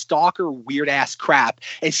of stalker weird ass crap.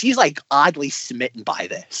 And she's oddly smitten by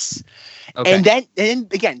this. Okay. And then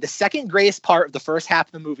again, the second greatest part of the first half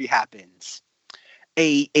of the movie happens.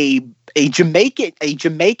 A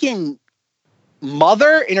Jamaican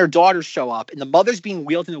mother and her daughter show up, and the mother's being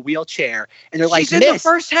wheeled in a wheelchair, and they're She's in the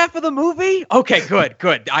first half of the movie? Okay,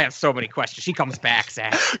 good. I have so many questions. She comes back,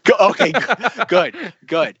 Zach. Okay, good.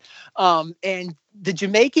 And the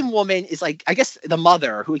Jamaican woman is I guess the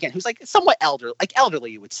mother, who's somewhat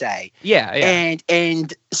elderly, you would say. Yeah.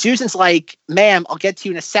 And Susan's like, ma'am, I'll get to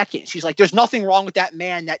you in a second. She's like, there's nothing wrong with that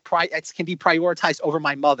man that can be prioritized over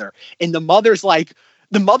my mother. And the mother's like,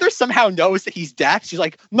 the mother somehow knows that he's deaf. She's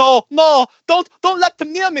like, no, don't let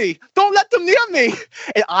them near me. Don't let them near me.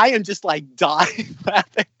 And I am just dying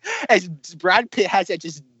laughing as Brad Pitt has that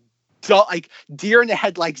just deer in the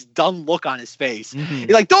headlights dumb look on his face. Mm-hmm. He's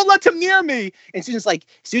like, don't let him near me. And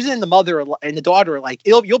Susan and the mother and the daughter are like,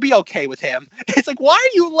 you'll be okay with him. It's why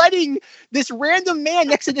are you letting this random man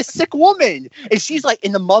next to this sick woman? And she's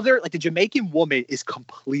and the mother, the Jamaican woman is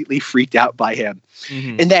completely freaked out by him.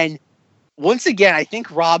 Mm-hmm. And then once again, I think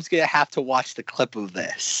Rob's going to have to watch the clip of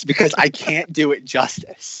this because I can't do it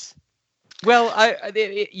justice. Well,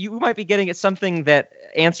 you might be getting at something that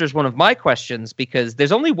answers one of my questions, because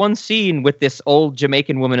there's only one scene with this old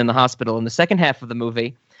Jamaican woman in the hospital in the second half of the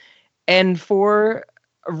movie. And for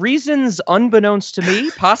reasons unbeknownst to me,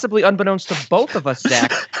 possibly unbeknownst to both of us,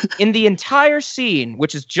 Zach, in the entire scene,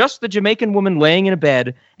 which is just the Jamaican woman laying in a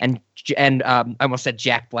bed and I almost said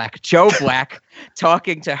Joe Black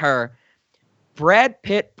talking to her, Brad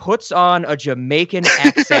Pitt puts on a Jamaican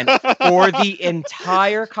accent for the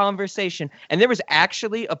entire conversation. And there was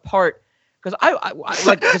actually a part, because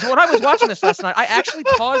when I was watching this last night, I actually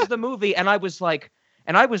paused the movie and I was like,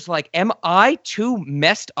 And I was like, am I too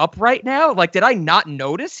messed up right now? Like, did I not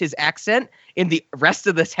notice his accent in the rest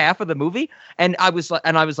of this half of the movie? And I was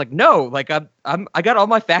like, no, like I got all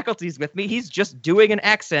my faculties with me. He's just doing an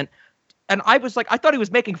accent. And I was like, I thought he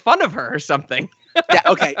was making fun of her or something. Yeah,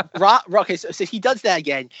 okay. Okay, so he does that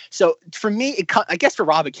again. So for me, I guess for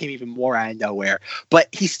Rob, it came even more out of nowhere. But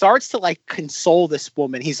he starts to like console this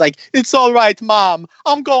woman. He's like, "It's all right, Mom.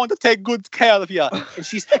 I'm going to take good care of you."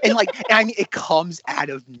 And I mean, it comes out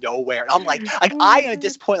of nowhere. And I'm like I am at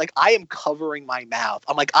this point, like I am covering my mouth.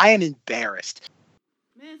 I'm like, I am embarrassed.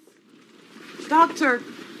 Doctor.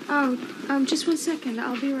 Oh, just 1 second.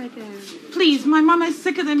 I'll be right there. Please, my mama is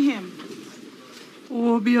sicker than him.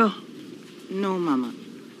 Obia. No, Mama.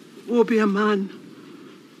 Obia, man.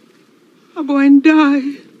 I'm going to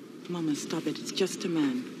die. Mama, stop it. It's just a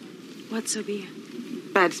man. What's Obia?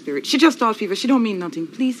 Bad spirit. She just thought fever. She don't mean nothing.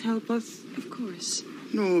 Please help us. Of course.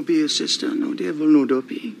 No, be a sister. No devil, no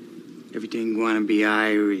dopey. Everything gonna be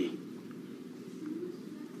irie.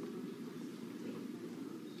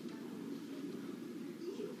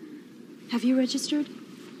 Have you registered?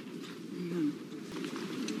 No.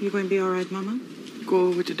 You going to be all right, Mama? Go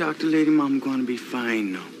with the doctor, lady. Mom gonna be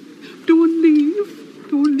fine now. Don't leave.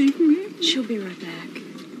 Don't leave me. She'll be right back.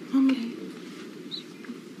 Okay.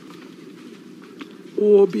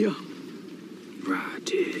 Obia. Right.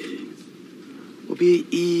 Obia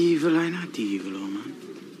evil, I not evil, oh man.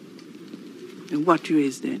 And what you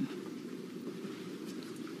is then?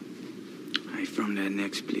 I from that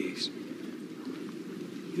next place.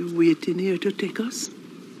 You waiting here to take us?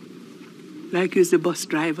 Like you's the bus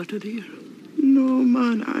driver to there? No,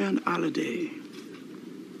 man, I on holiday.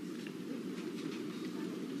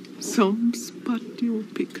 Some spot you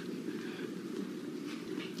pick.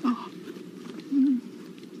 Oh.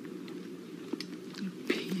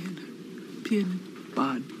 Pain.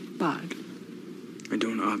 Bad. I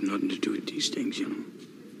don't have nothing to do with these things, you know.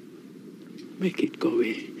 Make it go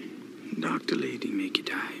away. Doctor lady, make it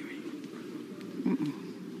die.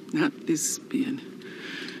 Not this pain.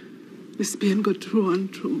 This pain go through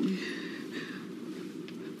and through me.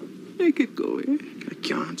 Make it go away. I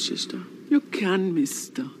can't, sister. You can,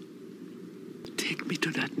 mister. Take me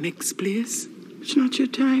to that next place. It's not your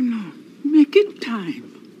time now. Make it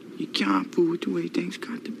time. You can't fool with the way things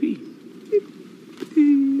got to be.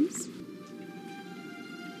 Please.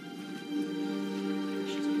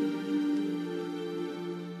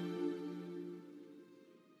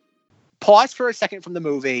 Pause for a second from the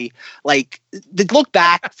movie. Like, look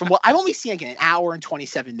back from what I've only seen again, an hour and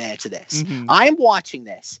 27 minutes of this. Mm-hmm. I'm watching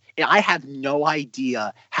this, and I have no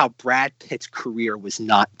idea how Brad Pitt's career was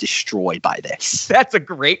not destroyed by this. That's a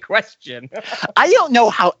great question. I don't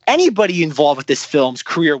know how anybody involved with this film's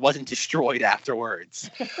career wasn't destroyed afterwards.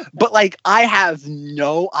 But, like, I have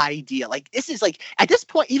no idea. Like, this is, like, at this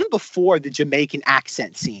point, even before the Jamaican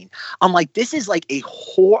accent scene, I'm like, this is, like, a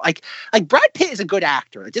horror. Like Brad Pitt is a good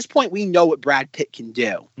actor. At this point, we know what Brad Pitt can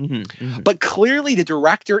do. But clearly the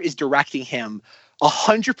director is directing him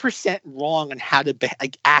 100% wrong on how to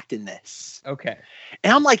act in this. Okay.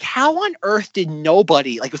 And I'm like, how on earth did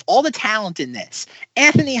nobody, like with all the talent in this,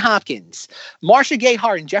 Anthony Hopkins, Marcia Gay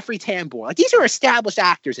Harden, Jeffrey Tambor, like these are established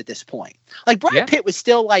actors at this point. Like Brad Pitt was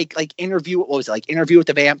still like Interview with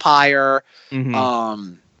the Vampire,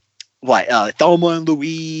 Thelma and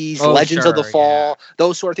Louise, Legends of the Fall,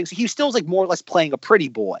 those sort of things. He was still like more or less playing a pretty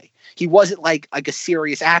boy. He wasn't like a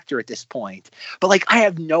serious actor at this point. But like I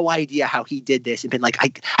have no idea how he did this and been like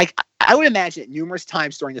I would imagine that numerous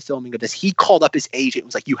times during the filming of this, he called up his agent and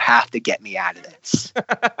was like, "You have to get me out of this."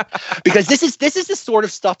 Because this is the sort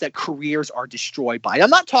of stuff that careers are destroyed by. I'm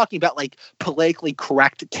not talking about like politically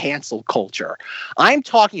correct cancel culture. I'm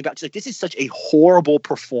talking about just like this is such a horrible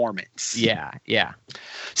performance. Yeah.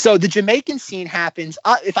 So the Jamaican scene happens.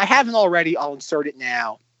 If I haven't already, I'll insert it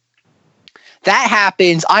now. That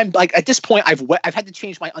happens. I'm like, at this point, I've had to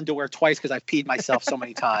change my underwear twice because I've peed myself so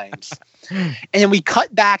many times. And then we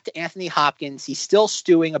cut back to Anthony Hopkins. He's still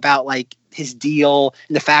stewing about like his deal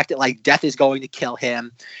and the fact that like death is going to kill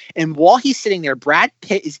him. And while he's sitting there, Brad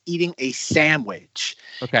Pitt is eating a sandwich.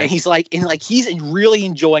 Okay. And he's he's really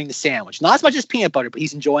enjoying the sandwich. Not as much as peanut butter, but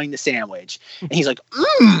he's enjoying the sandwich. And he's like,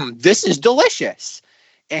 this is delicious.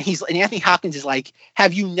 And Anthony Hopkins is like,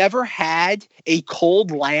 have you never had a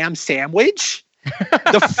cold lamb sandwich?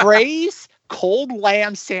 The phrase cold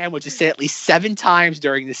lamb sandwich is said at least 7 times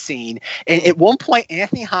during the scene. And at one point,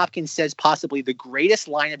 Anthony Hopkins says possibly the greatest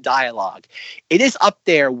line of dialogue. It is up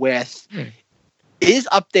there with,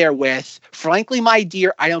 frankly, my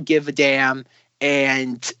dear, I don't give a damn,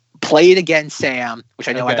 and Play It Again, Sam, which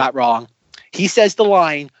I know I got wrong. He says the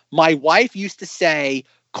line, my wife used to say,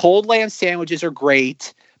 cold lamb sandwiches are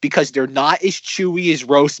great because they're not as chewy as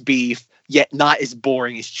roast beef, yet not as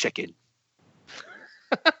boring as chicken.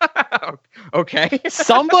 Okay.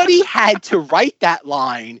 Somebody had to write that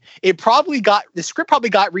line. The script probably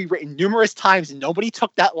got rewritten numerous times and nobody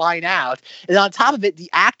took that line out. And on top of it, the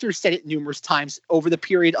actor said it numerous times over the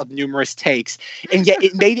period of numerous takes. And yet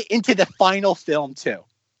it made it into the final film too.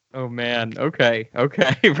 Oh man. Okay.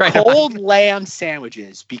 Right. Cold lamb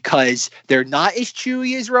sandwiches because they're not as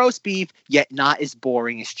chewy as roast beef, yet not as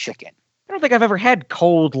boring as chicken. I don't think I've ever had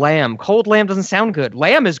cold lamb. Cold lamb doesn't sound good.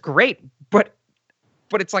 Lamb is great, but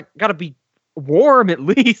it's like gotta be warm at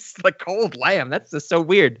least. Like cold lamb. That's just so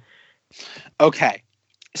weird. Okay.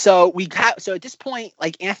 So at this point,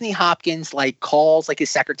 like Anthony Hopkins like calls like his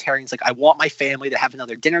secretary and he's like, I want my family to have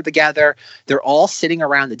another dinner together. They're all sitting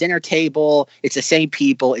around the dinner table. It's the same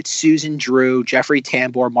people. It's Susan Drew, Jeffrey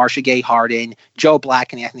Tambor, Marcia Gay Harden, Joe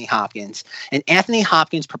Black, and Anthony Hopkins. And Anthony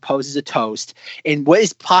Hopkins proposes a toast in what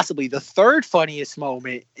is possibly the third funniest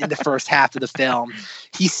moment in the first half of the film.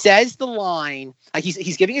 He says the line,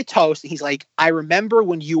 he's giving a toast, and he's like, I remember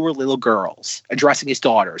when you were little girls, addressing his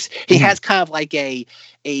daughters. He has kind of like a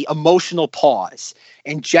emotional pause,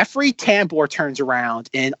 and Jeffrey Tambor turns around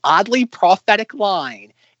in an oddly prophetic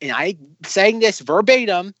line, and I saying this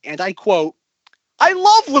verbatim, and I quote, I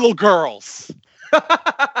love little girls.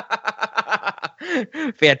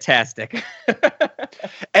 Fantastic.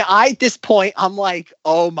 And at this point, I'm like,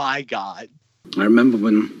 oh my God. I remember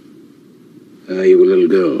when you were little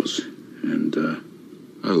girls, and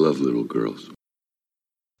I love little girls.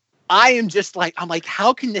 I am just like, I'm like,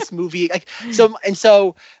 how can this movie so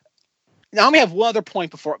now I'm gonna have one other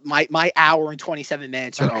point before my hour and 27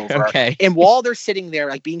 minutes are over. Okay. And while they're sitting there,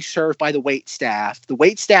 like being served by the wait staff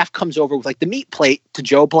comes over with like the meat plate to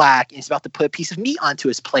Joe Black and he's about to put a piece of meat onto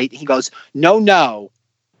his plate. And he goes, no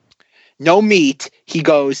meat. He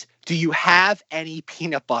goes, do you have any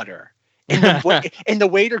peanut butter? And the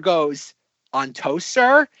waiter goes, on toast,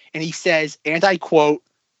 sir? And he says, and I quote,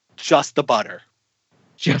 just the butter.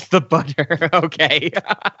 Just the butter. Okay.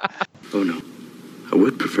 Oh, no. I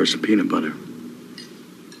would prefer some peanut butter.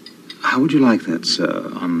 how would you like that,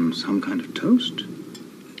 sir? On some kind of toast?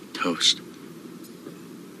 Toast?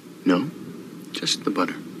 No, just the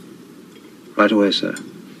butter. Right away, sir.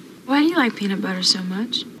 Why do you like peanut butter so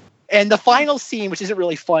much? And the final scene, which isn't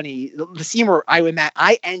really funny, the scene where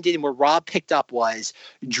I ended and where Rob picked up was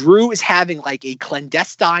Drew is having like a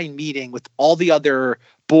clandestine meeting with all the other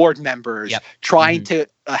board members, trying to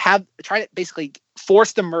basically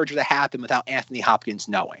force the merger to happen without Anthony Hopkins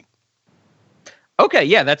knowing. Okay,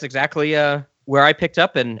 yeah, that's exactly where I picked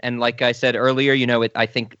up, and like I said earlier, you know, I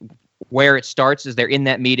think where it starts is they're in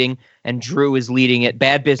that meeting, and Drew is leading it.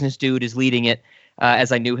 Bad Business Dude is leading it,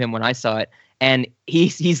 as I knew him when I saw it. And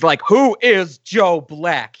he's like, who is Joe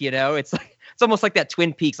Black? You know, it's almost like that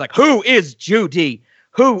Twin Peaks, like, who is Judy?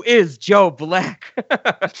 Who is Joe Black?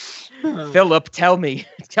 Philip, tell me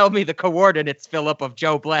the coordinates, Philip, of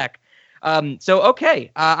Joe Black.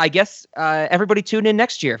 Okay, I guess everybody tune in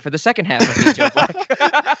next year for the second half of Meet Joe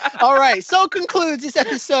Black. All right, so concludes this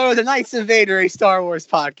episode of the Knights of Vader, a Star Wars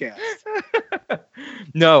podcast.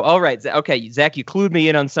 No, all right, okay, Zach, you clued me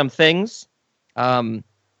in on some things.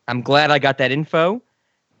 I'm glad I got that info,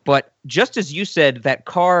 but just as you said, that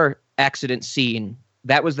car accident scene,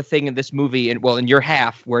 that was the thing in this movie, and well, in your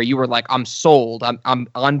half, where you were like, I'm sold, I'm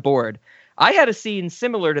on board. I had a scene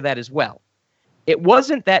similar to that as well. It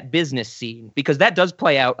wasn't that business scene, because that does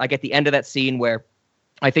play out, like at the end of that scene where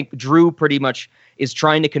I think Drew pretty much is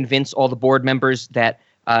trying to convince all the board members that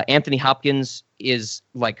Anthony Hopkins is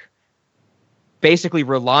like basically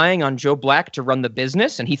relying on Joe Black to run the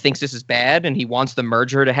business, and he thinks this is bad, and he wants the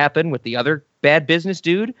merger to happen with the other bad business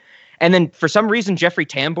dude. And then for some reason, Jeffrey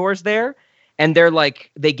Tambor's there, and they're like,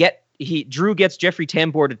 Drew gets Jeffrey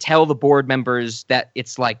Tambor to tell the board members that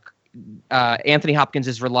it's like Anthony Hopkins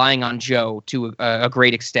is relying on Joe to a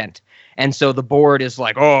great extent. And so the board is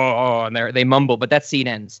like, oh, and they mumble, but that scene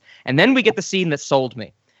ends. And then we get the scene that sold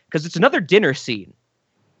me, because it's another dinner scene.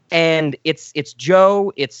 And it's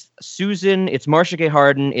Joe, it's Susan, it's Marcia Gay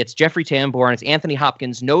Harden, it's Jeffrey Tambor, and it's Anthony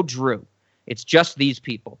Hopkins, no Drew. It's just these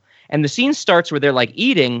people. And the scene starts where they're like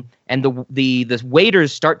eating, and the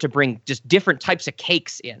waiters start to bring just different types of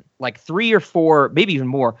cakes in, like 3 or 4, maybe even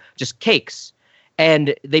more, just cakes.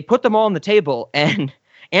 And they put them all on the table, and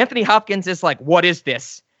Anthony Hopkins is like, what is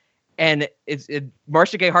this? And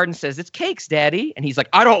Marcia Gay Harden says, it's cakes, Daddy. And he's like,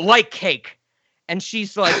 I don't like cake. And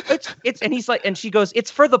she's like, and he's like, and she goes,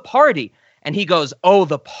 it's for the party. And he goes, oh,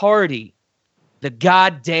 the party. the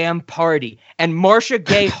goddamn party. And Marcia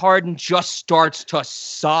Gay Harden just starts to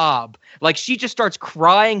sob. Like, she just starts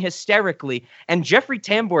crying hysterically. And Jeffrey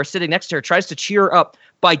Tambor, sitting next to her, tries to cheer her up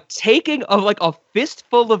by taking a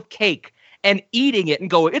fistful of cake and eating it and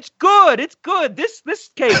going, it's good. This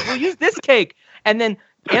cake, we'll use this cake. And then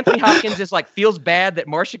Anthony Hopkins is like, feels bad that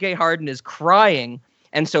Marcia Gay Harden is crying.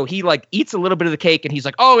 And so he like eats a little bit of the cake and he's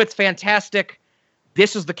like, oh, it's fantastic.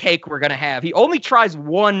 This is the cake we're going to have. He only tries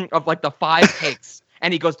one of like the 5 cakes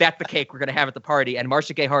and he goes, that's the cake we're going to have at the party. And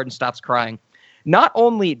Marcia Gay Harden stops crying. Not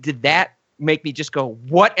only did that make me just go,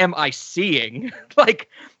 what am I seeing? like,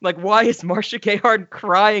 why is Marcia Gay Harden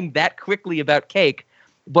crying that quickly about cake?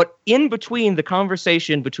 But in between the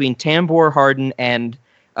conversation between Tambor, Harden, and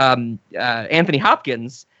Anthony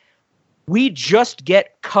Hopkins, we just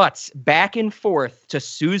get cuts back and forth to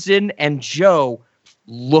Susan and Joe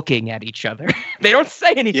looking at each other. They don't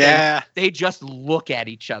say anything. Yeah. They just look at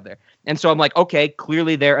each other. And so I'm like, okay,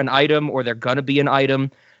 clearly they're an item or they're going to be an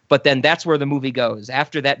item. But then that's where the movie goes.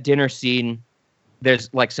 After that dinner scene,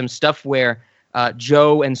 there's like some stuff where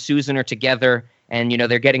Joe and Susan are together and, you know,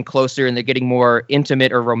 they're getting closer and they're getting more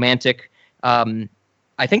intimate or romantic. I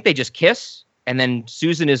think they just kiss. And then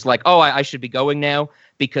Susan is like, oh, I should be going now,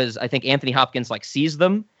 because I think Anthony Hopkins like sees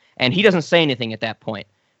them and he doesn't say anything at that point.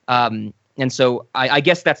 And so I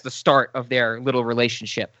guess that's the start of their little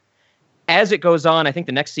relationship. As it goes on, I think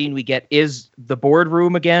the next scene we get is the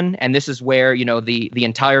boardroom again. And this is where, you know, the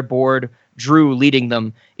entire board, Drew leading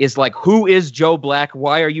them, is like, who is Joe Black?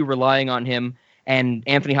 Why are you relying on him? And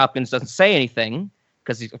Anthony Hopkins doesn't say anything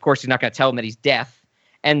because, of course, he's not going to tell him that he's deaf.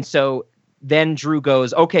 And so then Drew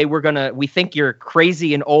goes, okay, we think you're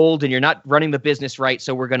crazy and old and you're not running the business right.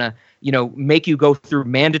 So we're going to, you know, make you go through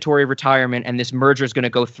mandatory retirement and this merger is going to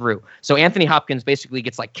go through. So Anthony Hopkins basically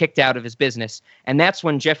gets like kicked out of his business. And that's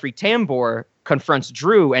when Jeffrey Tambor confronts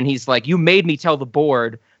Drew and he's like, you made me tell the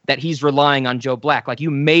board that he's relying on Joe Black. Like, you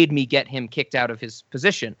made me get him kicked out of his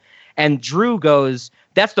position. And Drew goes,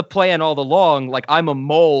 that's the plan all along. Like, I'm a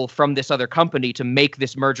mole from this other company to make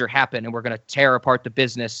this merger happen. And we're going to tear apart the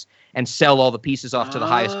business and sell all the pieces off to the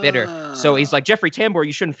highest bidder. So he's like, Jeffrey Tambor,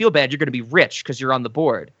 you shouldn't feel bad. You're going to be rich because you're on the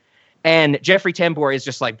board. And Jeffrey Tambor is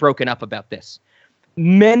just like broken up about this.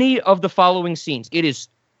 Many of the following scenes, it is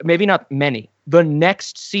maybe not many. The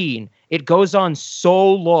next scene, it goes on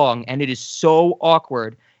so long and it is so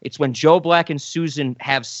awkward. It's when Joe Black and Susan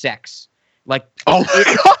have sex. Like,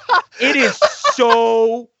 it is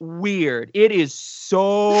so weird. It is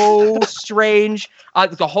so strange.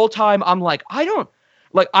 The whole time I'm like,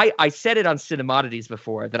 I said it on Cinemodities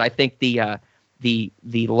before that I think the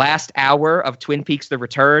last hour of Twin Peaks: The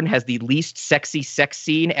Return has the least sexy sex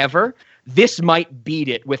scene ever. This might beat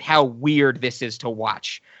it with how weird this is to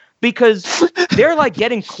watch, because they're like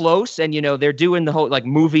getting close and, you know, they're doing the whole like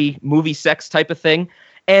movie sex type of thing.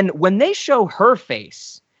 And when they show her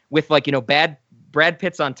face with like, you know, Brad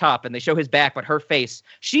Pitt's on top and they show his back, but her face,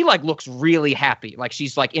 she like looks really happy. Like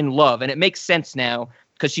she's like in love. And it makes sense now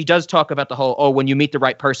because she does talk about the whole, oh, when you meet the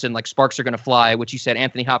right person, like sparks are going to fly, which you said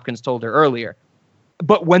Anthony Hopkins told her earlier.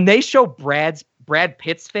 But when they show Brad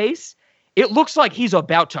Pitt's face, it looks like he's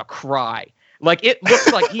about to cry. Like, it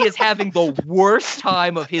looks like he is having the worst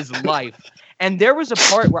time of his life. And there was a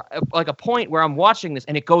point where I'm watching this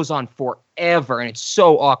and it goes on forever and it's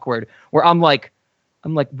so awkward where I'm like,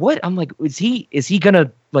 what? I'm like, is he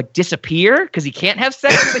gonna like disappear because he can't have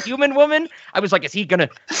sex with a human woman? I was like, is he gonna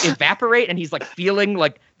evaporate? And he's like feeling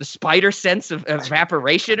like the spider sense of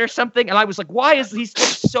evaporation or something. And I was like, why is he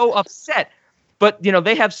so upset? But, you know,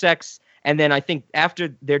 they have sex. And then I think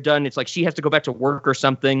after they're done, it's like she has to go back to work or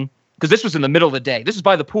something. Because this was in the middle of the day. This is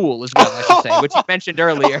by the pool as well, I should say, which you mentioned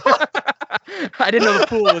earlier. I didn't know the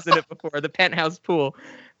pool was in it before, the penthouse pool.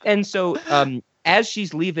 And so as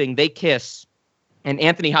she's leaving, they kiss. And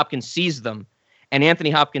Anthony Hopkins sees them, and Anthony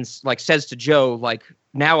Hopkins like says to Joe, like,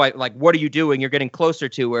 now what are you doing? You're getting closer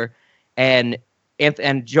to her. And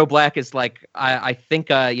Joe Black is like, I think,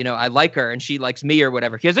 you know, I like her and she likes me or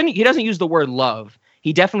whatever. He doesn't use the word love.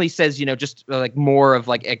 He definitely says, you know, just like more of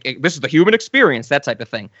like, this is the human experience, that type of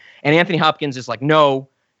thing. And Anthony Hopkins is like, no,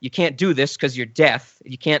 you can't do this because you're deaf.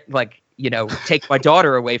 You can't like, you know, take my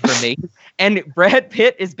daughter away from me. And Brad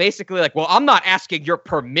Pitt is basically like, well, I'm not asking your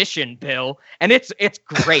permission, Bill. And it's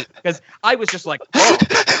great because I was just like,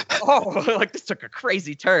 oh, like this took a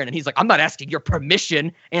crazy turn. And he's like, I'm not asking your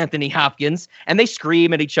permission, Anthony Hopkins. And they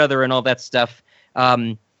scream at each other and all that stuff.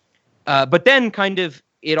 But then kind of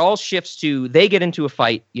it all shifts to they get into a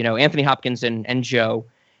fight, you know, Anthony Hopkins and Joe.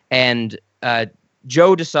 And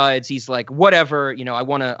Joe decides he's like, whatever, you know, I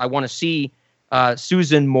want to see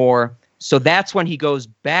Susan more. So that's when he goes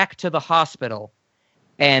back to the hospital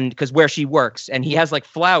and because where she works, and he has like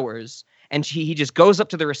flowers, and he just goes up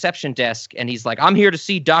to the reception desk, and he's like, I'm here to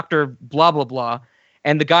see Dr. blah, blah, blah.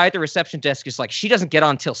 And the guy at the reception desk is like, she doesn't get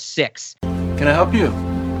on till 6. Can I help you?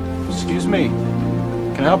 Excuse me.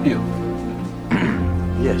 Can I help you?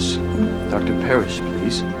 Yes. Dr. Parrish,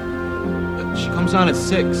 please. She comes on at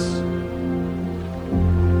 6.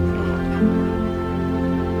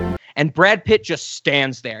 And Brad Pitt just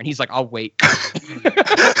stands there, and he's like, I'll wait.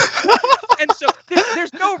 And so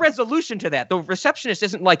there's no resolution to that. The receptionist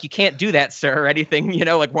isn't like, you can't do that, sir, or anything,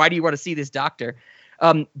 like, why do you want to see this doctor?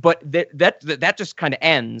 But that just kind of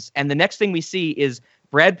ends. And the next thing we see is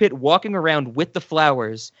Brad Pitt walking around with the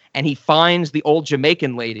flowers, and he finds the old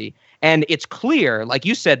Jamaican lady. And it's clear, like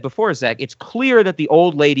you said before, Zach, it's clear that the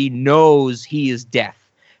old lady knows he is deaf.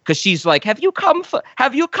 Because she's like, have you come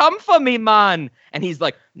for me, man? And he's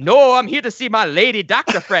like, no, I'm here to see my lady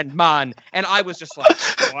doctor friend, man. And I was just like,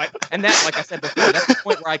 what? And that, like I said before, that's the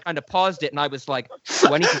point where I kind of paused it, and I was like,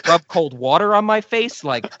 do I need to rub cold water on my face?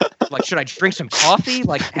 Like should I drink some coffee?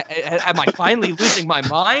 Like, am I finally losing my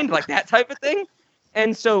mind? Like that type of thing.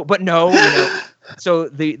 And so, but no, so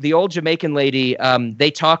the old Jamaican lady, they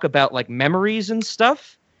talk about like memories and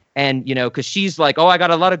stuff. And, because she's like, oh, I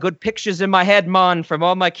got a lot of good pictures in my head, man, from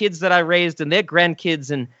all my kids that I raised and their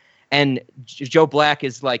grandkids. And Joe Black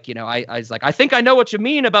is like, I was like, I think I know what you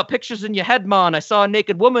mean about pictures in your head, man. I saw a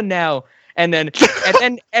naked woman now. And then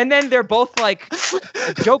they're both like,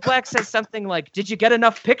 Joe Black says something like, did you get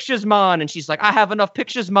enough pictures, man? And she's like, I have enough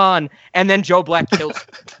pictures, man. And then Joe Black kills her,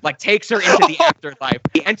 like takes her into the afterlife.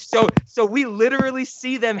 And so we literally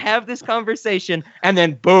see them have this conversation, and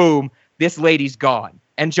then boom, this lady's gone.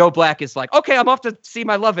 And Joe Black is like, okay, I'm off to see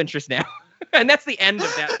my love interest now. And that's the end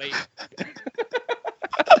of that lady.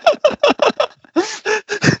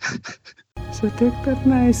 So take that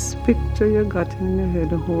nice picture you got in your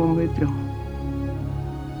head home with you.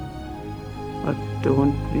 But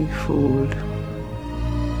don't be fooled.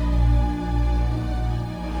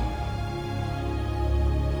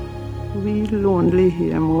 We lonely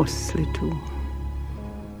here mostly too.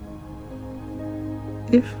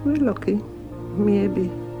 If we're lucky, maybe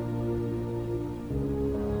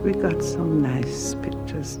we got some nice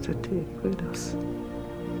pictures to take with us.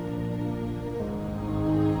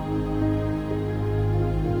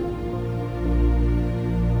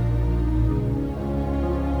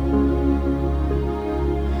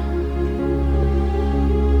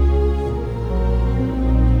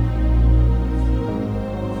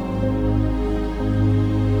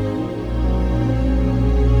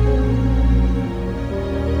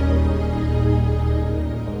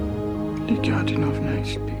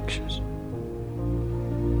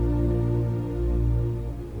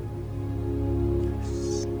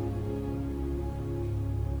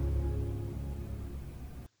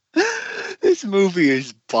 This movie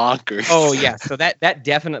is bonkers. Oh yeah, so that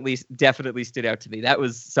definitely stood out to me. That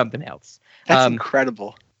was something else. That's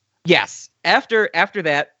incredible. Yes. After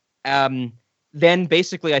that, then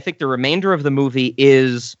basically I think the remainder of the movie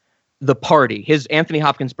is the party, his Anthony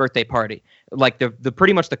Hopkins birthday party. Like the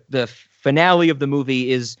pretty much the finale of the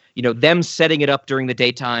movie is, them setting it up during the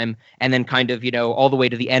daytime, and then kind of, all the way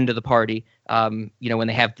to the end of the party, when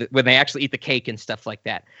they actually eat the cake and stuff like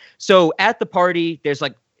that. So at the party, there's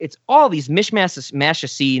like, it's all these mash of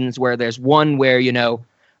scenes where there's one where,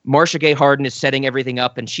 Marcia Gay Harden is setting everything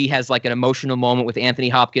up, and she has like an emotional moment with Anthony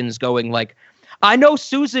Hopkins going like, I know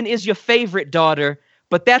Susan is your favorite daughter,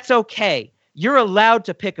 but that's okay. You're allowed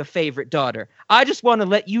to pick a favorite daughter. I just want to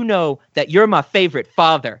let you know that you're my favorite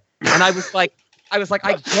father. And I was like,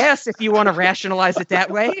 I guess if you want to rationalize it that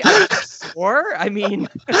way, sure. I mean,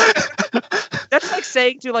 that's like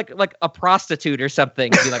saying to like a prostitute or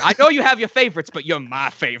something, be like, I know you have your favorites, but you're my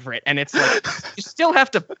favorite. And it's like, you still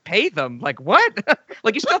have to pay them. Like, what?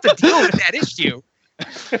 Like, you still have to deal with that issue.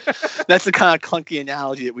 That's the kind of clunky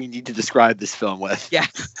analogy that we need to describe this film with. Yeah.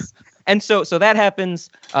 And so that happens.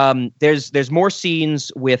 There's more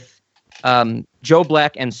scenes with Joe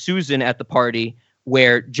Black and Susan at the party,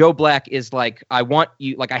 where Joe Black is like, I want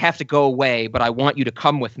you, like, I have to go away, but I want you to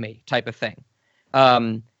come with me, type of thing.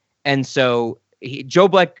 And so Joe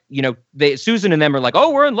Black, Susan and them are like,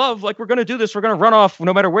 oh, we're in love. Like, we're going to do this. We're going to run off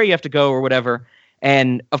no matter where you have to go or whatever.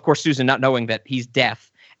 And of course, Susan not knowing that he's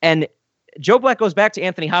deaf. And Joe Black goes back to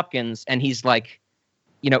Anthony Hopkins, and he's like,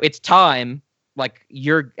 it's time. Like,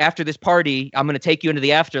 you're after this party, I'm going to take you into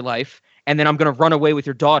the afterlife, and then I'm going to run away with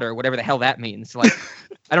your daughter, whatever the hell that means. Like,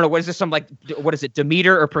 I don't know. What is this? What is it?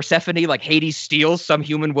 Demeter or Persephone? Like, Hades steals some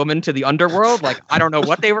human woman to the underworld. Like, I don't know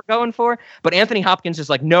what they were going for. But Anthony Hopkins is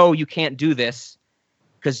like, no, you can't do this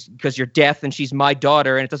because you're deaf and she's my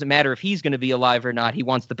daughter. And it doesn't matter if he's going to be alive or not. He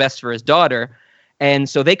wants the best for his daughter. And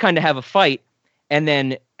so they kind of have a fight. And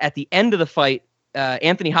then at the end of the fight,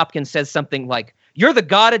 Anthony Hopkins says something like, "You're the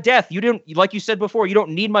god of death. You don't, like you said before, you don't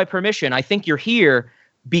need my permission. I think you're here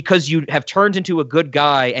because you have turned into a good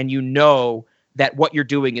guy and you know that what you're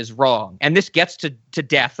doing is wrong." And this gets to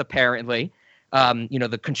death, apparently.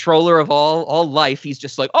 The controller of all life, he's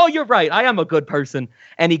just like, "Oh, you're right. I am a good person."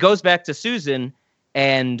 And he goes back to Susan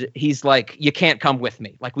and he's like, "You can't come with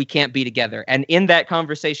me. Like, we can't be together." And in that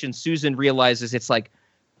conversation, Susan realizes it's like,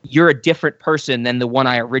 you're a different person than the one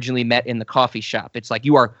I originally met in the coffee shop. It's like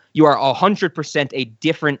you are 100% a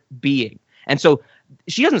different being. And so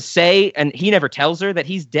she doesn't say, and he never tells her that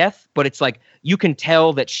he's death, but it's like you can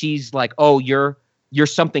tell that she's like, "Oh, you're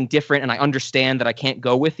something different, and I understand that I can't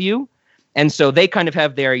go with you." And so they kind of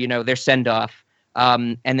have their send off.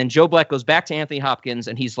 And then Joe Black goes back to Anthony Hopkins,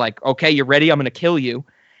 and he's like, "Okay, you ready? I'm going to kill you."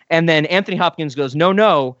 And then Anthony Hopkins goes,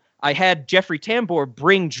 No. I had Jeffrey Tambor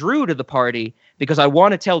bring Drew to the party because I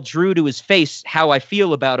want to tell Drew to his face how I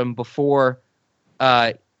feel about him before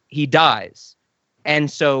he dies.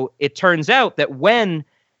 And so it turns out that when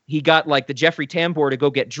he got like the Jeffrey Tambor to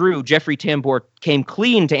go get Drew, Jeffrey Tambor came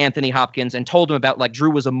clean to Anthony Hopkins and told him about like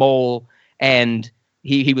Drew was a mole and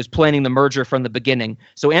he was planning the merger from the beginning.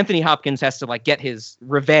 So Anthony Hopkins has to like get his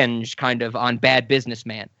revenge kind of on Bad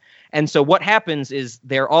Businessman. And so what happens is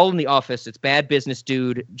they're all in the office. It's Bad Business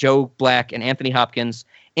Dude, Joe Black, and Anthony Hopkins.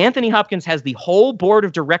 Anthony Hopkins has the whole board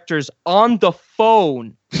of directors on the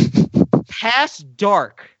phone past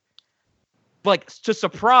dark, like to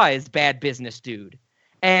surprise Bad Business Dude.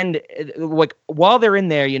 And like while they're in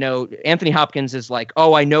there, Anthony Hopkins is like,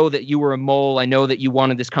 "Oh, I know that you were a mole. I know that you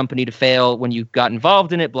wanted this company to fail when you got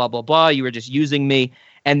involved in it, blah, blah, blah. You were just using me."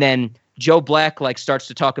 And then Joe Black like starts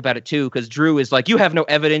to talk about it too, because Drew is like, "You have no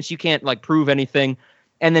evidence. You can't like prove anything."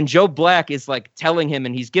 And then Joe Black is like telling him,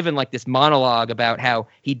 and he's given like this monologue about how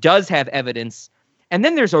he does have evidence. And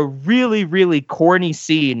then there's a really, really corny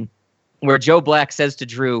scene where Joe Black says to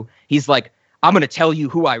Drew, he's like, "I'm going to tell you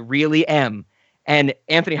who I really am." And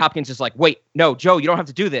Anthony Hopkins is like, "Wait, no, Joe, you don't have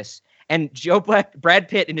to do this." And Joe Black, Brad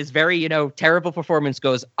Pitt, in his very, terrible performance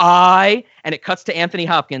goes, and it cuts to Anthony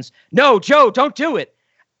Hopkins. "No, Joe, don't do it.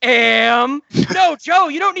 No, Joe,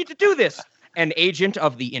 you don't need to do this. An agent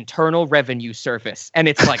of the Internal Revenue Service." And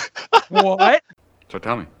it's like, what? So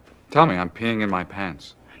tell me, I'm peeing in my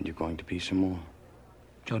pants. And you're going to pee some more.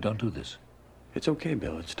 Joe, don't do this. It's okay,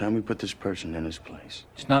 Bill. It's time we put this person in his place.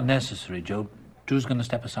 It's not necessary, Joe. Drew's going to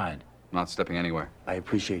step aside. Not stepping anywhere. I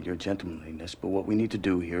appreciate your gentlemanliness, but what we need to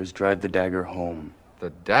do here is drive the dagger home. The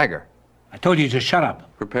dagger? I told you to shut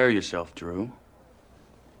up. Prepare yourself, Drew.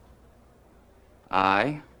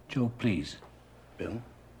 Joe, please. Bill,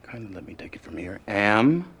 kindly let me take it from here.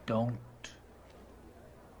 Am... Don't.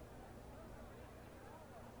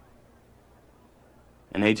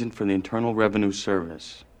 An agent for the Internal Revenue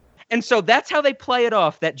Service. And so that's how they play it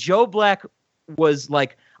off, that Joe Black was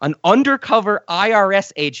like an undercover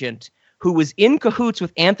IRS agent who was in cahoots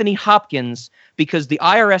with Anthony Hopkins because the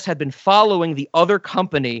IRS had been following the other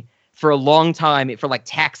company for a long time for like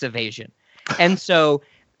tax evasion. And so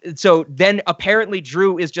then apparently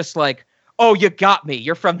Drew is just like, "Oh, you got me.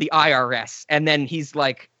 You're from the IRS." And then he's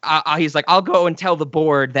like, "I'll go and tell the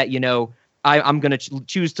board that, I'm going to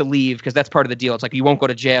choose to leave because that's part of the deal. It's like you won't go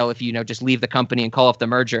to jail if you just leave the company and call off the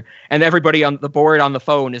merger." And everybody on the board on the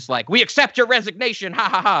phone is like, "We accept your resignation. Ha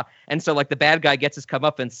ha ha." And so like the bad guy gets his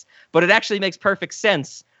comeuppance. But it actually makes perfect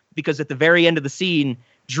sense because at the very end of the scene,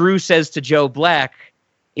 Drew says to Joe Black,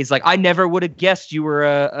 he's like, "I never would have guessed you were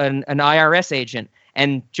an IRS agent."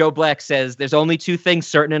 And Joe Black says, "There's only two things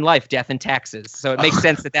certain in life, death and taxes." So it makes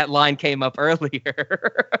sense that line came up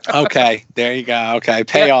earlier. Okay, there you go. Okay,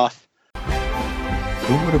 payoff.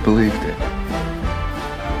 Who would have believed it?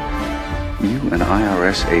 You, an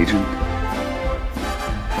IRS agent?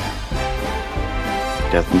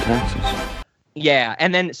 Death and taxes. Yeah,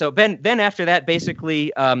 and then after that,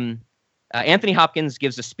 basically, Anthony Hopkins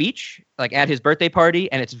gives a speech like at his birthday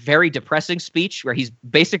party, and it's a very depressing speech where he's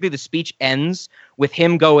basically the speech ends with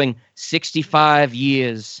him going, 65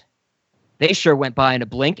 years. They sure went by in a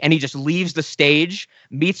blink. And he just leaves the stage,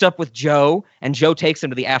 meets up with Joe, and Joe takes him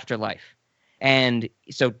to the afterlife. And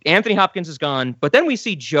so Anthony Hopkins is gone, but then we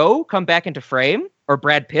see Joe come back into frame, or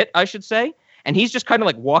Brad Pitt, I should say. And he's just kind of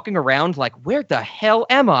like walking around like, where the hell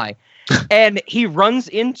am I? And he runs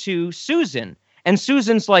into Susan. And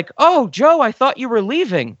Susan's like, "Oh, Joe, I thought you were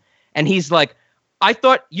leaving." And he's like, "I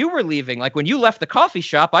thought you were leaving. Like when you left the coffee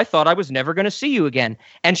shop, I thought I was never going to see you again."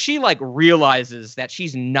 And she like realizes that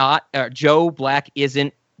she's not, Joe Black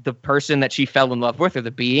isn't the person that she fell in love with, or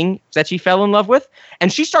the being that she fell in love with.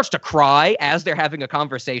 And she starts to cry as they're having a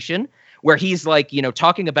conversation where he's like,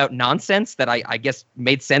 talking about nonsense that I guess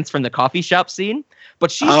made sense from the coffee shop scene.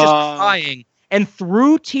 But she's just crying. And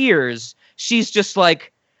through tears, she's just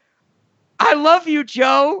like, I love you,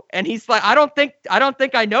 Joe. And he's like, I don't think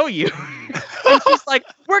I know you. And she's like,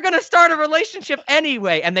 we're going to start a relationship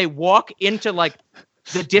anyway. And they walk into like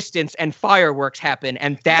the distance and fireworks happen.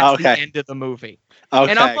 And that's the end of the movie.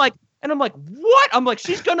 Okay. And I'm like, what? I'm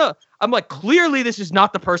like, clearly this is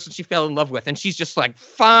not the person she fell in love with. And she's just like,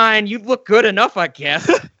 fine, you look good enough, I guess.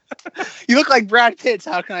 You look like Brad Pitt.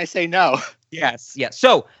 How can I say no? Yes.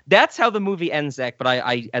 So that's how the movie ends, Zach. But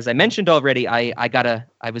I as I mentioned already, I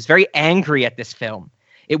was very angry at this film.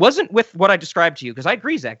 It wasn't with what I described to you, because I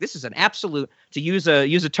agree, Zach. This is an absolute, to use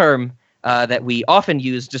a term that we often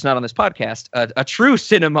use, just not on this podcast, a true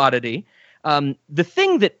cinemodity. The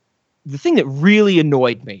thing that really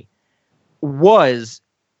annoyed me was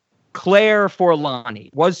Claire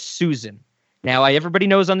Forlani, was Susan. Now, everybody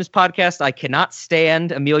knows on this podcast, I cannot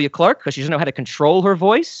stand Emilia Clarke because she doesn't know how to control her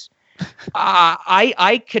voice.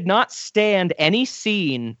 I could not stand any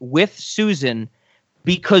scene with Susan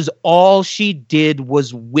because all she did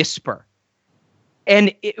was whisper.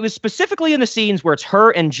 And it was specifically in the scenes where it's her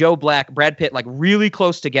and Joe Black, Brad Pitt, like really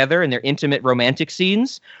close together in their intimate romantic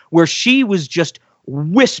scenes, where she was just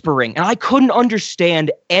whispering and I couldn't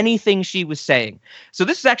understand anything she was saying. So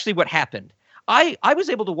this is actually what happened. I was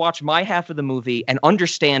able to watch my half of the movie and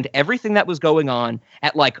understand everything that was going on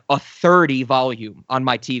at like a 30 volume on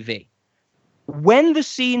my TV. When the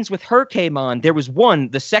scenes with her came on, there was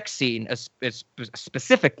the sex scene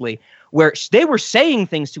specifically, where they were saying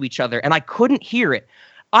things to each other and I couldn't hear it.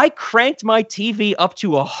 I cranked my TV up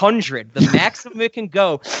to 100, the maximum it can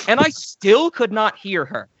go, and I still could not hear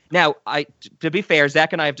her. Now, to be fair,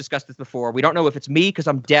 Zach and I have discussed this before. We don't know if it's me because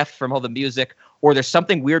I'm deaf from all the music or there's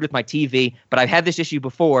something weird with my TV, but I've had this issue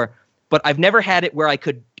before. But I've never had it where I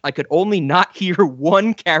could only not hear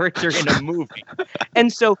one character in a movie.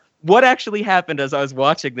 And so what actually happened as I was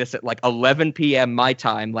watching this at like 11 p.m. my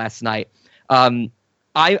time last night,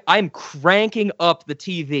 I'm cranking up the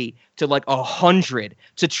TV to like 100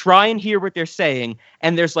 to try and hear what they're saying.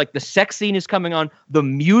 And there's like the sex scene is coming on. The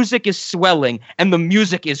music is swelling and the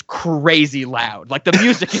music is crazy loud. Like the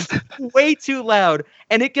music is way too loud.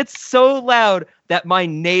 And it gets so loud that my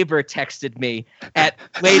neighbor texted me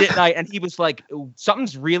late at night and he was like,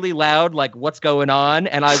 something's really loud. Like, what's going on?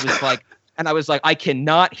 And I was like, I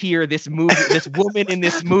cannot hear this woman in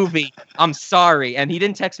this movie. I'm sorry. And he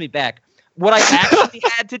didn't text me back. What I actually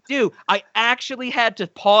had to do, I actually had to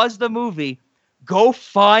pause the movie, go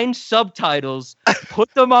find subtitles,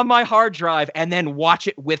 put them on my hard drive, and then watch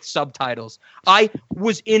it with subtitles. I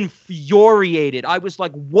was infuriated. I was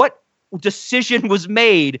like, what decision was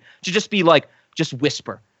made to just be like, just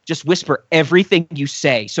whisper everything you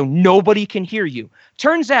say so nobody can hear you?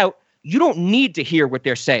 Turns out, you don't need to hear what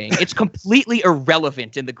they're saying. It's completely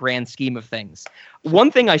irrelevant in the grand scheme of things.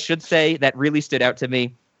 One thing I should say that really stood out to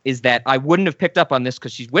me is that I wouldn't have picked up on this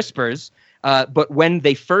because she whispers, but when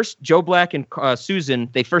Joe Black and Susan,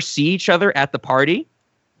 they first see each other at the party,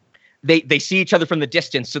 they see each other from the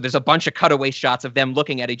distance, so there's a bunch of cutaway shots of them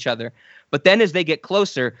looking at each other. But then as they get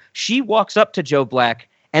closer, she walks up to Joe Black,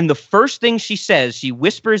 and the first thing she says, she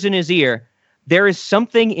whispers in his ear, "There is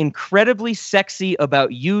something incredibly sexy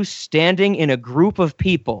about you standing in a group of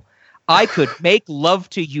people. I could make love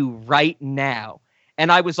to you right now."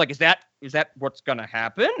 And I was like, is that what's going to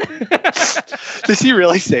happen? Does he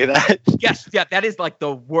really say that? Yes. Yeah. That is like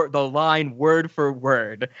the line word for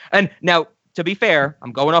word. And now, to be fair,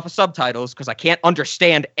 I'm going off of subtitles because I can't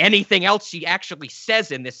understand anything else she actually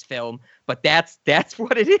says in this film. But that's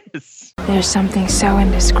what it is. There's something so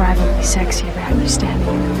indescribably sexy about you standing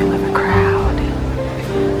in the middle of a crowd.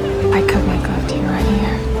 I could make love to you right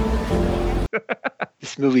here.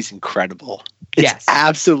 This movie's incredible. It's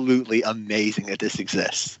absolutely amazing that this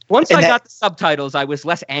exists. Once I got the subtitles, I was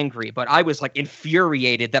less angry, but I was like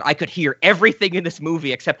infuriated that I could hear everything in this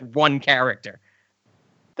movie except one character.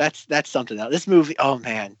 That's something else. This movie, oh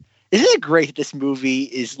man. Isn't it great that this movie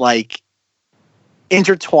is like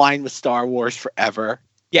intertwined with Star Wars forever?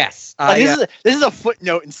 Yes. This is a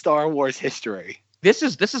footnote in Star Wars history. This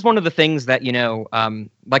is one of the things that,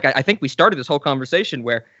 I think we started this whole conversation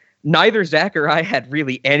where neither Zach or I had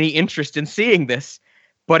really any interest in seeing this,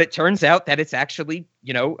 but it turns out that it's actually,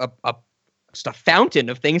 just a fountain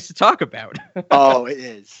of things to talk about. Oh, it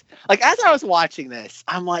is. Like, as I was watching this,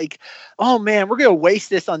 I'm like, oh man, we're going to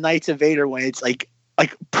waste this on Knights of Vader when it's like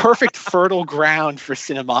perfect fertile ground for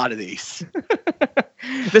cinemodities.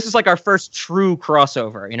 This is like our first true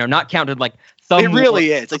crossover, not counted like Some It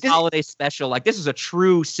really is. Like, holiday special. Like, this is a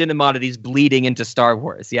true Cinemodities bleeding into Star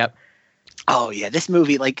Wars. Yep. Oh yeah, this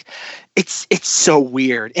movie, like, it's so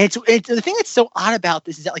weird. And it's the thing that's so odd about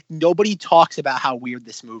this is that, like, nobody talks about how weird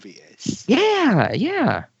this movie is.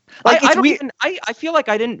 Yeah. Like, I feel like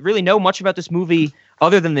I didn't really know much about this movie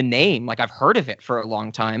other than the name. Like, I've heard of it for a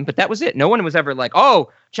long time, but that was it. No one was ever like,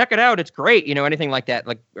 "Oh, check it out, it's great," anything like that.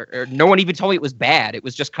 Like, or no one even told me it was bad. It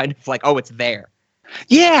was just kind of like, "Oh, it's there."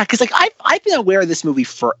 Yeah, because like I've been aware of this movie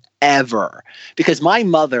forever because my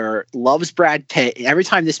mother loves Brad Pitt, and every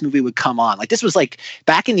time this movie would come on, like, this was like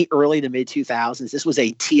back in the early to mid 2000s. This was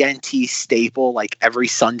a TNT staple, like, every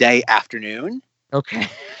Sunday afternoon. Okay.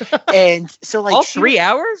 And so, like, all 3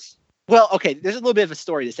 hours. Well, okay, there's a little bit of a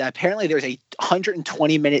story to that. Apparently, there's a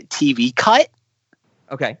 120-minute TV cut.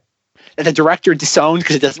 Okay. That the director disowned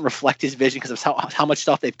because it doesn't reflect his vision because of how much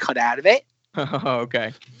stuff they've cut out of it. Oh,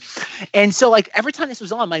 okay. And so, like, every time this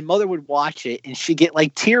was on, my mother would watch it and she'd get,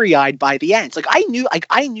 like, teary-eyed by the end. So, like,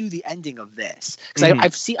 I knew the ending of this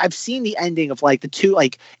because I've seen the ending of, like, the two,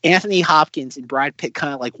 like, Anthony Hopkins and Brad Pitt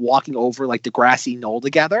kind of, like, walking over, like, the grassy knoll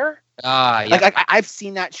together. Yeah. Like, I've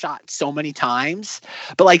seen that shot so many times,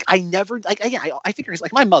 but, like, I never, like, again, I figure it's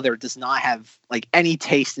like my mother does not have, like, any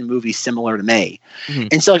taste in movies similar to me. Mm-hmm.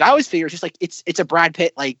 And so, like, I always figure it's just like it's a Brad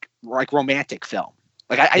Pitt like romantic film.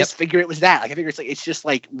 Like, I just figure it was that. Like, I figure it's just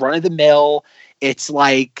like run of the mill. It's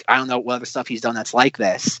like, I don't know what other stuff he's done that's like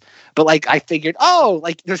this, but, like, I figured, oh,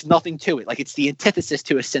 like, there's nothing to it. Like, it's the antithesis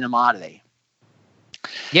to a Cinemodity.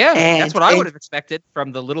 Yeah, that's what I would have expected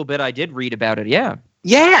from the little bit I did read about it. Yeah.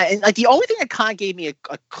 Yeah, and, like, the only thing that kind of gave me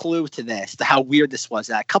a clue to this, to how weird this was,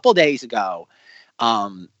 that a couple of days ago,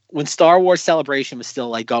 when Star Wars Celebration was still,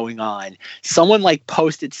 like, going on, someone, like,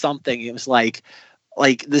 posted something. It was like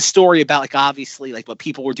the story about, like, obviously, like, what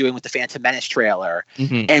people were doing with the Phantom Menace trailer.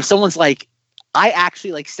 Mm-hmm. And someone's like, I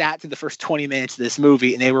actually, like, sat through the first 20 minutes of this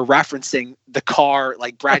movie and they were referencing the car,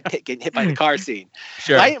 like, Brad Pitt getting hit by the car scene.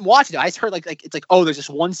 Sure. I didn't watch it. I just heard, like, it's like, oh, there's this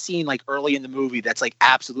one scene, like, early in the movie that's, like,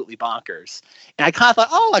 absolutely bonkers. And I kind of thought,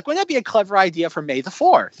 oh, like, wouldn't that be a clever idea for May the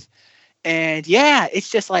 4th? And yeah, it's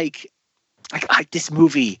just like this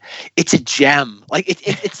movie, it's a gem. Like,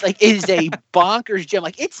 it's like, it is a bonkers gem.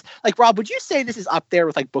 Like, it's like, Rob, would you say this is up there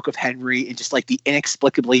with, like, Book of Henry and just, like, the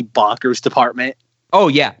inexplicably bonkers department? Oh,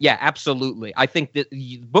 yeah, absolutely. I think that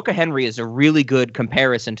Book of Henry is a really good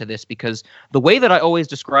comparison to this because the way that I always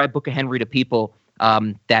describe Book of Henry to people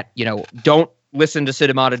that, don't listen to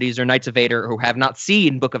Cinemodities or Knights of Vader who have not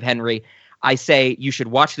seen Book of Henry, I say, you should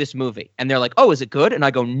watch this movie. And they're like, oh, is it good? And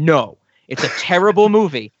I go, no, it's a terrible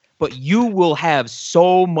movie, but you will have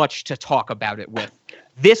so much to talk about it with.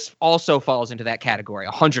 This also falls into that category,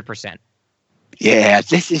 100%. Yeah,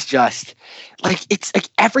 this is just like, it's like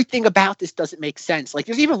everything about this doesn't make sense. Like,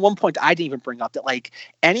 there's even one point that I didn't even bring up that, like,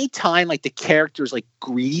 anytime, like, the characters, like,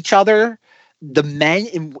 greet each other, the men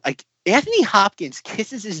in, like, Anthony Hopkins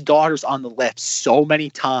kisses his daughters on the lips so many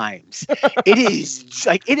times. It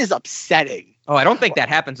is upsetting. Oh, I don't think that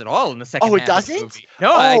happens at all in the second half. Oh, it doesn't? Of the movie.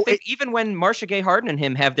 No, I think even when Marcia Gay Harden and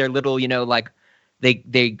him have their little, like, they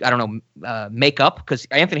I don't know, make up because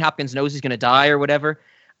Anthony Hopkins knows he's going to die or whatever.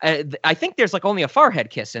 I think there's, like, only a forehead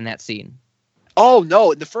kiss in that scene. Oh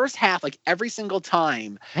no! In the first half, like, every single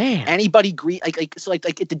time anybody like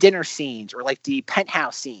at the dinner scenes or, like, the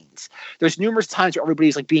penthouse scenes, there's numerous times where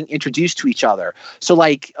everybody's, like, being introduced to each other. So,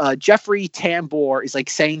 like, Jeffrey Tambor is, like,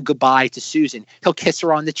 saying goodbye to Susan. He'll kiss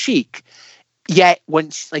her on the cheek. Yet when,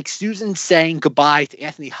 like, Susan's saying goodbye to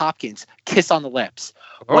Anthony Hopkins, kiss on the lips.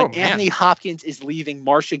 When Anthony Hopkins is leaving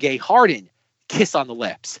Marcia Gay Harden, kiss on the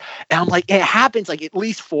lips. And I'm like, it happens, like, at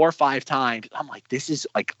least 4 or 5 times. I'm like, this is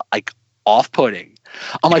like off-putting.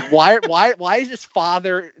 I'm like, why is this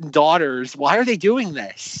father and daughters, why are they doing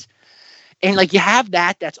this? And, like, you have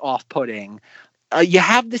that's off-putting. You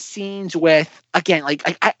have the scenes with, again, like,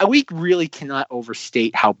 we really cannot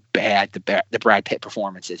overstate how bad the Brad Pitt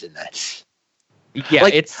performance is in this. Yeah,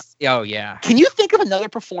 like, yeah. Can you think of another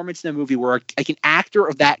performance in a movie where, like, an actor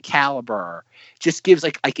of that caliber just gives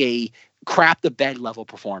like a crap the bed level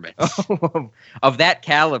performance? Of that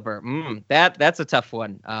caliber, that's a tough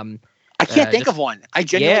one. I can't think of one. I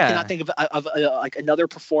genuinely cannot think of like another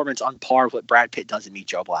performance on par with what Brad Pitt does in Meet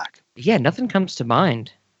Joe Black. Yeah, nothing comes to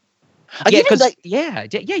mind. Like,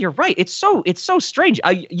 You're right. It's so strange.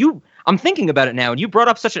 I'm thinking about it now, and you brought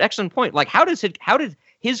up such an excellent point. Like, how did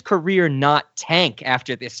his career not tank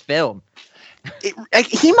after this film?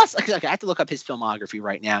 He must. Like, I have to look up his filmography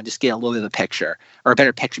right now and just get a little bit of a picture or a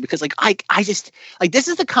better picture, because, like, I just, like, this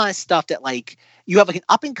is the kind of stuff that, like, you have, like, an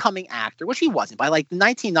up and coming actor, which he wasn't. By, like,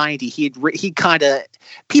 1990, he kind of,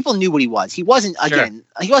 people knew what he was. He wasn't, again,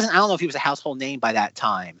 he wasn't. I don't know if he was a household name by that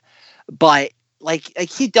time, but like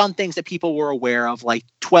he'd done things that people were aware of, like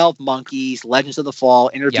 12 Monkeys, Legends of the Fall,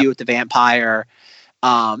 Interview with the Vampire.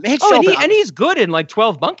 And he's good in like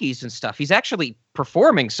 12 Monkeys and stuff. He's actually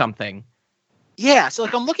performing something. Yeah, so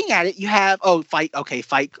like I'm looking at it, you have Fight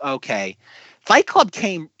Club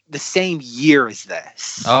came the same year as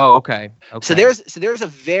this. Oh, okay. So there's the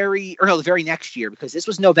very next year, because this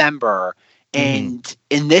was November and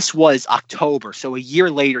this was October. So a year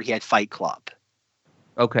later he had Fight Club.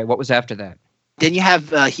 Okay, what was after that? Then you have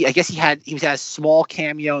he had a small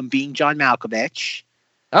cameo in Being John Malkovich.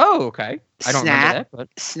 Oh, okay. I don't remember that, but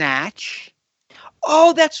Snatch.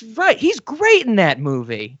 Oh, that's right. He's great in that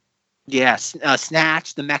movie. Yes,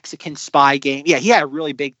 Snatch, the Mexican Spy Game. Yeah, he had a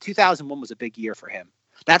really big. 2001 was a big year for him.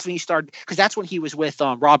 That's when he started, because that's when he was with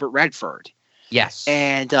Robert Redford. Yes,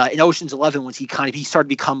 and in Ocean's 11, he started to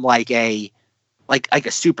become like a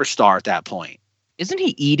superstar at that point. Isn't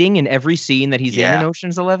he eating in every scene that he's in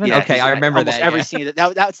Ocean's 11? Yeah, okay, I remember that. Every scene.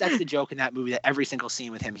 That's the joke in that movie, that every single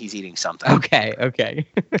scene with him, he's eating something. Okay.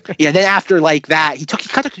 Yeah. Then after like that, he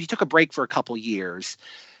took a break for a couple years.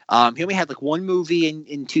 He only had like one movie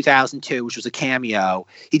in 2002, which was a cameo.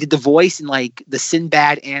 He did the voice in like the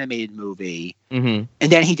Sinbad animated movie, and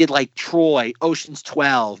then he did like Troy, Ocean's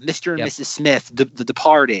 12, Mr. and Mrs. Smith, The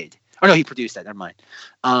Departed. Oh no, he produced that. Never mind.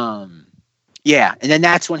 Yeah, and then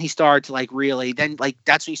that's when he started to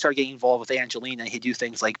that's when he started getting involved with Angelina. He'd do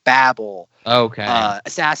things like Babel,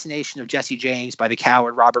 Assassination of Jesse James by the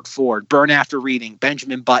coward Robert Ford, Burn After Reading,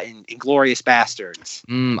 Benjamin Button, Inglourious Bastards.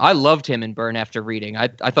 I loved him in Burn After Reading. I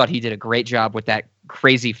thought he did a great job with that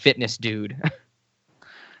crazy fitness dude.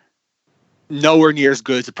 Nowhere near as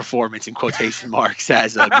good as a performance in quotation marks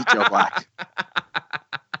as Meet Joe Black.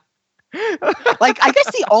 Like, I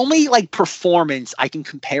guess the only like performance I can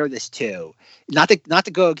compare this to, not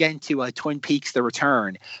to go again to Twin Peaks: The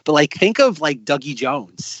Return, but like think of like Dougie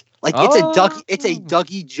Jones. Like it's a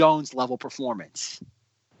Dougie Jones level performance.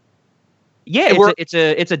 Yeah, it's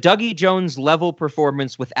a Dougie Jones level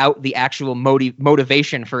performance without the actual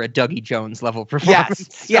motivation for a Dougie Jones level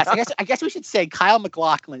performance. Yes. I guess we should say Kyle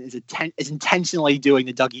MacLachlan is intentionally doing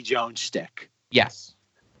the Dougie Jones shtick. Yes.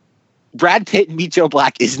 Brad Pitt and Meet Joe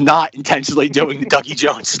Black is not intentionally doing the Dougie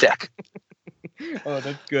Jones stick. Oh,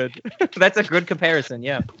 that's good. That's a good comparison,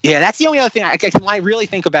 yeah. Yeah, that's the only other thing when I really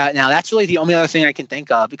think about it now, that's really the only other thing I can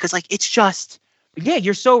think of, because like it's just... Yeah,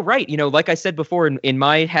 you're so right. You know, like I said before in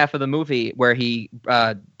my half of the movie where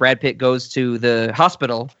Brad Pitt goes to the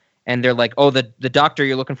hospital and they're like, oh, the doctor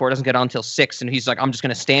you're looking for doesn't get on until 6, and he's like, I'm just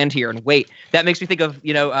going to stand here and wait. That makes me think of,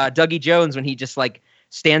 Dougie Jones when he just like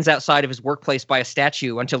stands outside of his workplace by a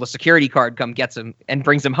statue until a security guard gets him and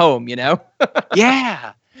brings him home,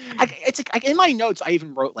 Yeah. In my notes, I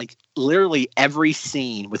even wrote like literally every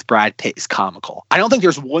scene with Brad Pitt is comical. I don't think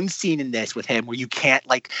there's one scene in this with him where you can't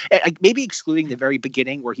like maybe excluding the very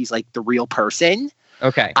beginning where he's like the real person.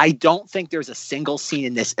 Okay. I don't think there's a single scene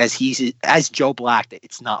in this as Joe Black that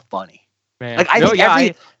it's not funny. Man. Like I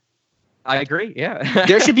agree. Yeah.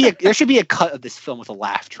 there should be a cut of this film with a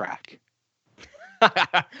laugh track.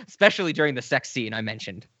 Especially during the sex scene I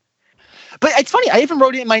mentioned. But it's funny, I even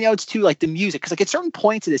wrote it in my notes too, like the music, because like at certain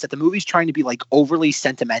points of this, that the movie's trying to be like overly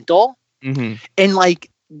sentimental, and like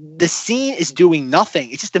the scene is doing nothing.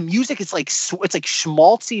 It's just the music is like it's like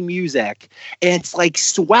schmaltzy music, and it's like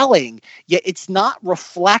swelling, yet it's not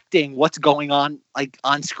reflecting what's going on like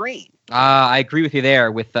on screen. I agree with you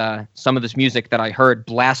there with some of this music that I heard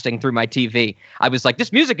blasting through my TV. I was like,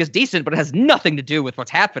 this music is decent, but it has nothing to do with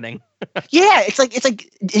what's happening. Yeah, it's like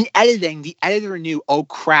in editing, the editor knew, oh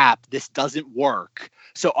crap, this doesn't work.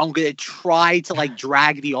 So I'm going to try to like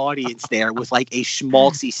drag the audience there with like a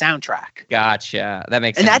schmaltzy soundtrack. Gotcha. That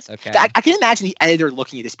makes sense. That's okay. I can imagine the editor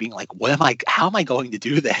looking at this being like, how am I going to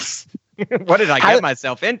do this? What did I get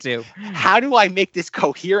myself into? How do I make this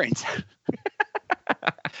coherent?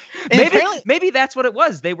 Maybe that's what it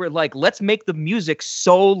was. They were like, let's make the music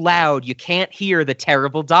so loud you can't hear the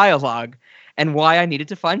terrible dialogue, and why I needed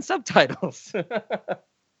to find subtitles.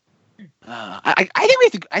 I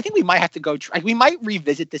think we might have to go. We might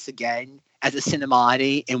revisit this again as a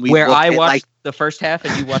Cinemati, and where I watched the first half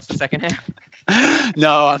and you watched the second half.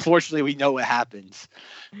 No, unfortunately, we know what happens.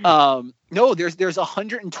 No, there's a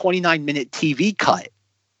 129-minute TV cut.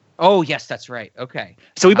 Oh yes, that's right. Okay,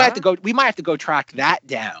 so we might have to go. We might have to go track that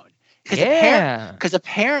down. Because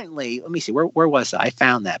apparently, let me see. Where was I? I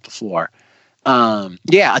found that before. A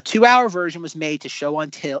 2-hour version was made to show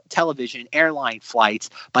on television airline flights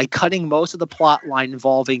by cutting most of the plot line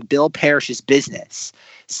involving Bill Parrish's business.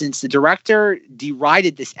 Since the director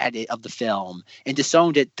derided this edit of the film and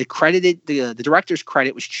disowned it, the director's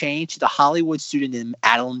credit was changed to the Hollywood pseudonym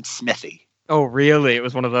Adam Smithy. Oh, really? It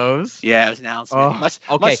was one of those? Yeah, it was an Alan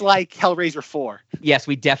Smithy. Much like Hellraiser 4. Yes,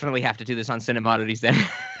 we definitely have to do this on Cinemodities then.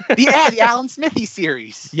 the Alan Smithy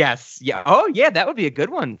series. Yes. Yeah. Oh, yeah, that would be a good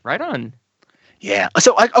one. Right on. Yeah.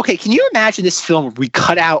 So, okay, can you imagine this film where we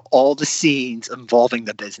cut out all the scenes involving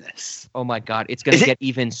the business? Oh, my God. It's going to get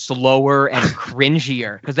even slower and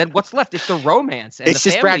cringier. Because then what's left? It's the romance and it's the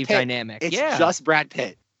just family Brad Pitt. dynamic. It's yeah. just Brad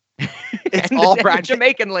Pitt. It's and all the, Brad and the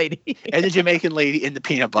Jamaican lady. And the Jamaican lady in the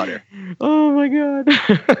peanut butter. Oh, my God.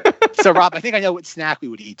 So, Rob, I think I know what snack we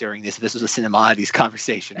would eat during this. This was a Cinemodities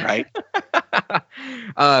conversation, right?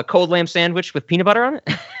 Cold lamb sandwich with peanut butter on it?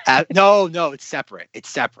 No, it's separate. It's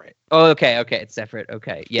separate. Oh, okay, it's separate.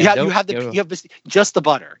 Okay, yeah. You have just the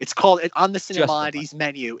butter. It's called on the Cinemodities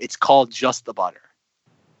menu. It's called just the butter.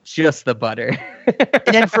 Just the butter.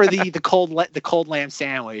 And then for the cold lamb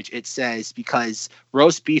sandwich, it says because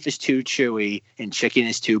roast beef is too chewy and chicken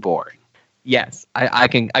is too boring. Yes, I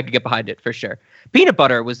can get behind it for sure. Peanut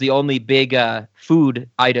butter was the only big food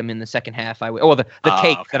item in the second half. The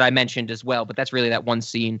cake that I mentioned as well, but that's really that one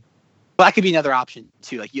scene. Well, that could be another option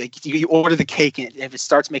too. Like you order the cake, and if it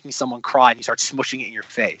starts making someone cry, and you start smushing it in your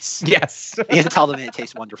face. Yes, you have to tell them it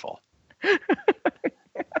tastes wonderful.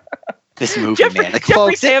 This movie, Jeffrey man.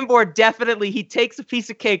 Tambor definitely, he takes a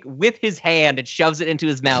piece of cake with his hand and shoves it into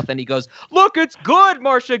his mouth, and he goes, "Look, it's good,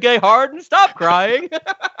 Marcia Gay Harden. Stop crying."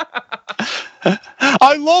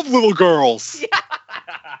 I love little girls.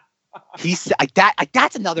 Yeah. He's like that.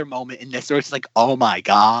 That's another moment in this where it's like, oh my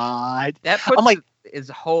God. That puts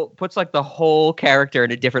like the whole character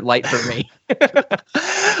in a different light for me.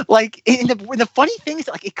 Like, and the funny thing is,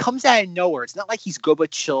 like, it comes out of nowhere. It's not like he's good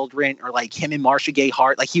with children or like him and Marcia Gay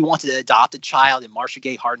Harden. Like, he wants to adopt a child and Marcia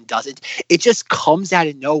Gay Harden doesn't. It just comes out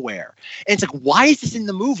of nowhere. And it's like, why is this in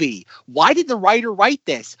the movie? Why did the writer write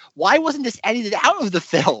this? Why wasn't this edited out of the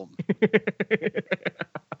film?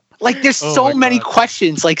 Like, there's so many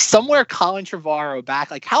questions. Like, somewhere Colin Trevorrow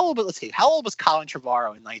back, like, how old was Colin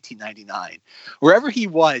Trevorrow in 1999? Wherever he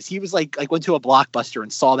was like went to a Blockbuster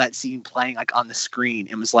and saw that scene playing like on the screen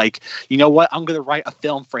and was like, you know what? I'm going to write a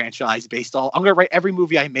film franchise I'm going to write every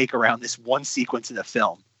movie I make around this one sequence in the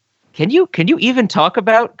film. Can you even talk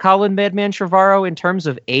about Colin Madman Trevorrow in terms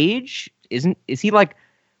of age? Is he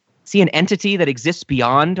an entity that exists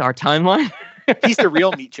beyond our timeline? He's the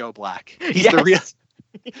real Meet Joe Black. The real.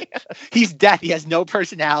 He's deaf. He has no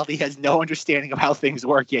personality. He has no understanding of how things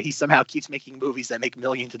work. Yet he somehow keeps making movies that make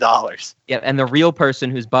millions of dollars. Yeah, and the real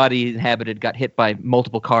person whose body he inhabited got hit by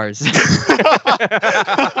multiple cars. He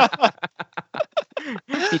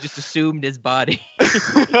just assumed his body.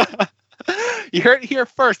 You heard it here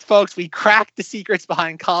first, folks. We cracked the secrets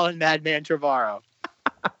behind Colin Madman Trevorrow.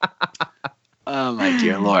 Oh, my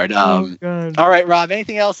dear Lord. All right, Rob,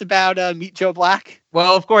 anything else about Meet Joe Black?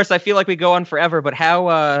 Well, of course, I feel like we go on forever, but how,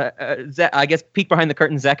 I guess, peek behind the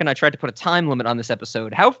curtain, Zach and I tried to put a time limit on this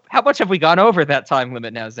episode. How much have we gone over that time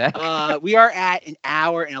limit now, Zach? We are at 1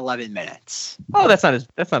 hour and 11 minutes. Oh, that's not as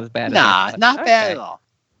bad. Nah, not bad at all.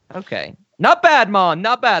 Okay. Not bad, man.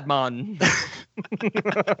 Not bad, man.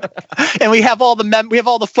 And we have all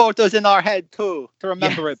the photos in our head too to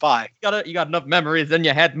remember it by. You got enough memories in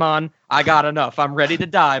your head, man. I got enough. I'm ready to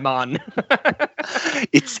die, man.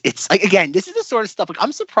 It's like, again, this is the sort of stuff, like,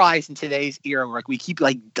 I'm surprised in today's era where we keep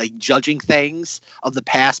like judging things of the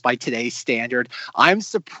past by today's standard. I'm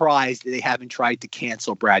surprised that they haven't tried to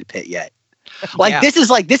cancel Brad Pitt yet. This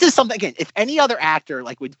is something, again, if any other actor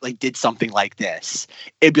did something like this,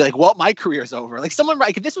 it'd be like, well, my career's over. Like, someone,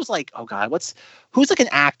 like, if this was like, oh God, who's like an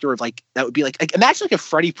actor of like, that would be like imagine like if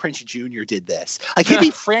Freddie Prinze Jr. did this. Like, he'd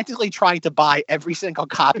be frantically trying to buy every single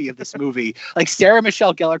copy of this movie. Like, Sarah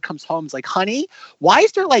Michelle Gellar comes home, is like, honey, why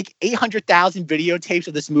is there like 800,000 videotapes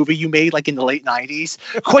of this movie you made like in the late 90s?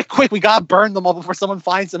 Quick, we gotta burn them all before someone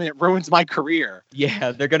finds them and it ruins my career.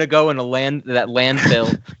 Yeah, they're gonna go in that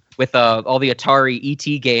landfill. With all the Atari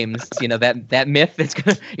ET games, you know, that myth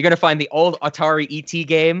you're gonna find the old Atari ET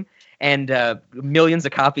game and millions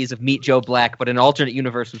of copies of Meet Joe Black, but an alternate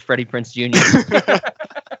universe with Freddie Prinze Jr.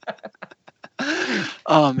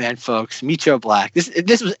 Oh man, folks, Meet Joe Black.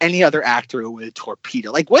 This was any other actor who would have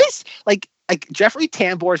torpedoed. Like, what is like Jeffrey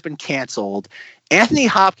Tambor has been canceled. Anthony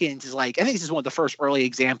Hopkins is like, I think this is one of the first early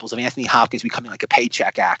examples of Anthony Hopkins becoming like a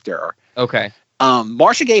paycheck actor. Okay.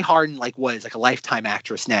 Marcia Gay Harden was like a Lifetime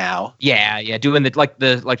actress now. Yeah, doing the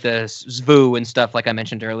Zvu and stuff like I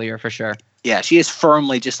mentioned earlier, for sure. Yeah, she is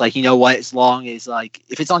firmly just like, you know what, as long as like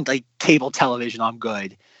if it's on like cable television, I'm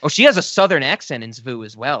good. Oh, she has a southern accent in Zvu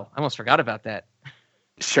as well. I almost forgot about that.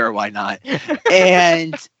 Sure, why not?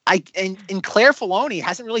 And Claire Filoni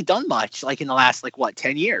hasn't really done much like in the last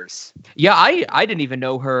 10 years. Yeah, I didn't even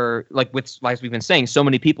know her, like we've been saying, so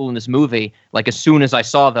many people in this movie, like as soon as I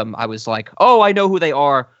saw them, I was like, oh, I know who they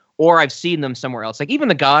are, or I've seen them somewhere else. Like even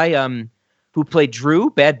the guy who played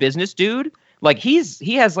Drew, Bad Business Dude, like he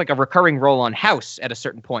has like a recurring role on House at a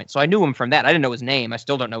certain point. So I knew him from that. I didn't know his name. I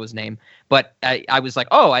still don't know his name, but I was like,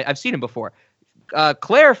 oh, I've seen him before.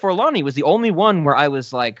 Claire Forlani was the only one where I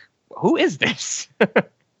was like, who is this?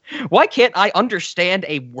 Why can't I understand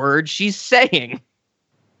a word she's saying?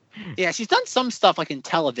 Yeah, she's done some stuff like in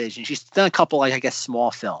television. She's done a couple, I guess,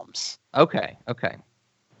 small films. Okay.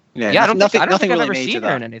 Yeah, I don't think I've really ever seen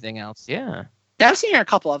her in anything else. Yeah, I've seen her in a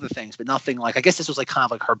couple other things, but nothing like. I guess this was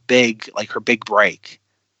kind of her big break.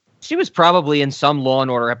 She was probably in some Law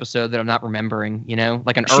and Order episode that I'm not remembering,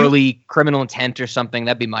 like an early Criminal Intent or something.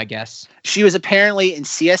 That'd be my guess. She was apparently in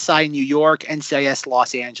CSI New York, NCIS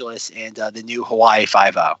Los Angeles, and the new Hawaii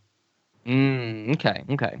Five-0.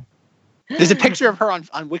 Okay. There's a picture of her on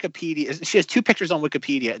Wikipedia. She has two pictures on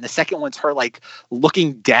Wikipedia, and the second one's her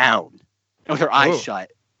looking down with her eyes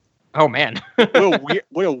shut. Oh man,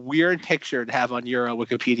 what a weird picture to have on your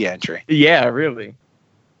Wikipedia entry. Yeah, really.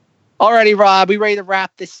 Alrighty, Rob, we ready to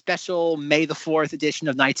wrap this special May the 4th edition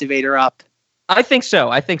of Knights of Vader up? I think so.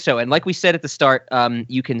 And like we said at the start,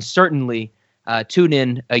 you can certainly tune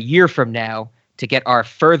in a year from now to get our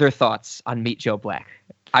further thoughts on Meet Joe Black.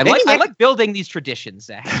 I like building these traditions,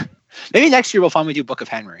 Zach. Maybe next year we'll finally do Book of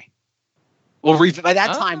Henry. By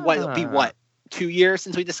that time, it'll be 2 years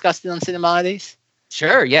since we discussed it on Cinemodities?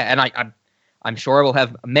 Sure, yeah, and I'm sure I will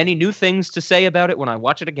have many new things to say about it when I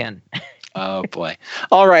watch it again. Oh, boy.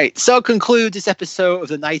 All right. So concludes this episode of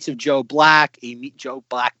the Knights of Joe Black, a Meet Joe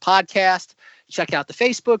Black podcast. Check out the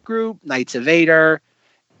Facebook group, Knights of Vader.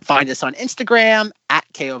 Find us on Instagram,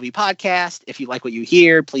 @KOV Podcast. If you like what you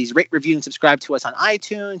hear, please rate, review, and subscribe to us on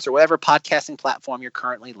iTunes or whatever podcasting platform you're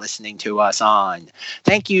currently listening to us on.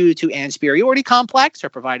 Thank you to Anspiriority Complex for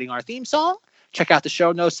providing our theme song. Check out the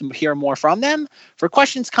show notes and hear more from them. For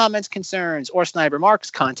questions, comments, concerns, or snide remarks,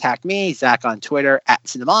 contact me, Zach, on Twitter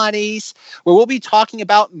 @Cinemodities, where we'll be talking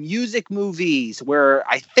about music movies, where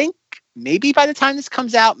I think maybe by the time this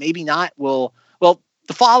comes out, maybe not,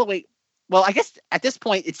 I guess at this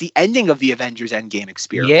point, it's the ending of the Avengers Endgame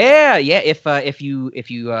experience. Yeah. If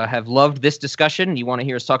you have loved this discussion and you want to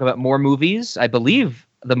hear us talk about more movies, I believe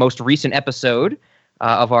the most recent episode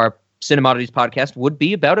of our Cinemodities podcast would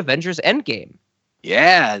be about Avengers Endgame.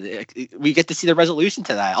 Yeah, we get to see the resolution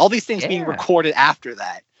to that. All these things being recorded after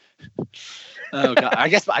that. Oh God! I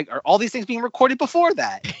guess are all these things being recorded before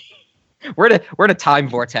that? We're in a time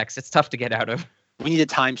vortex. It's tough to get out of. We need a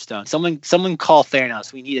time stone. Someone call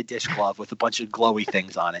Thanos. We need a dish glove with a bunch of glowy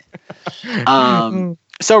things on it.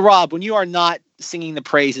 So Rob, when you are not singing the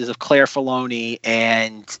praises of Claire Filoni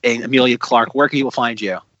and Emilia Clarke, where can people find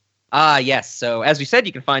you? Yes. So as we said,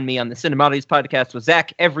 you can find me on the Cinemodities podcast with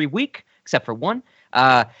Zach every week, except for one.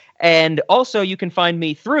 And also you can find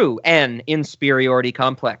me through an Inspiriority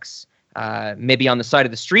Complex, maybe on the side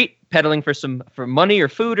of the street, peddling for money or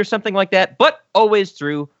food or something like that, but always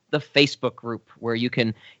through the Facebook group, where you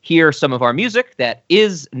can hear some of our music that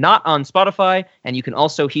is not on Spotify, and you can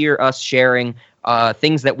also hear us sharing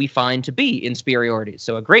things that we find to be Inspiriorities.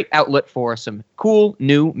 So a great outlet for some cool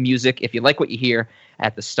new music if you like what you hear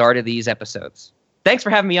at the start of these episodes. Thanks for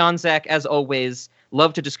having me on, Zach. As always,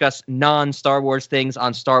 love to discuss non-Star Wars things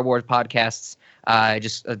on Star Wars podcasts.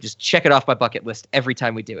 Just check it off my bucket list every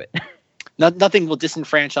time we do it. Nothing will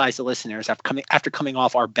disenfranchise the listeners after coming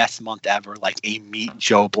off our best month ever, like a Meet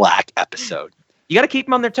Joe Black episode. You got to keep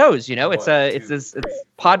them on their toes, It's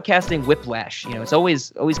podcasting whiplash. It's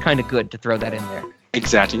always kind of good to throw that in there.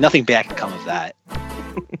 Exactly. Nothing bad can come of that.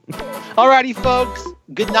 Alrighty, folks.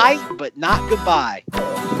 Good night, but not goodbye.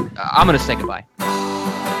 I'm gonna say goodbye.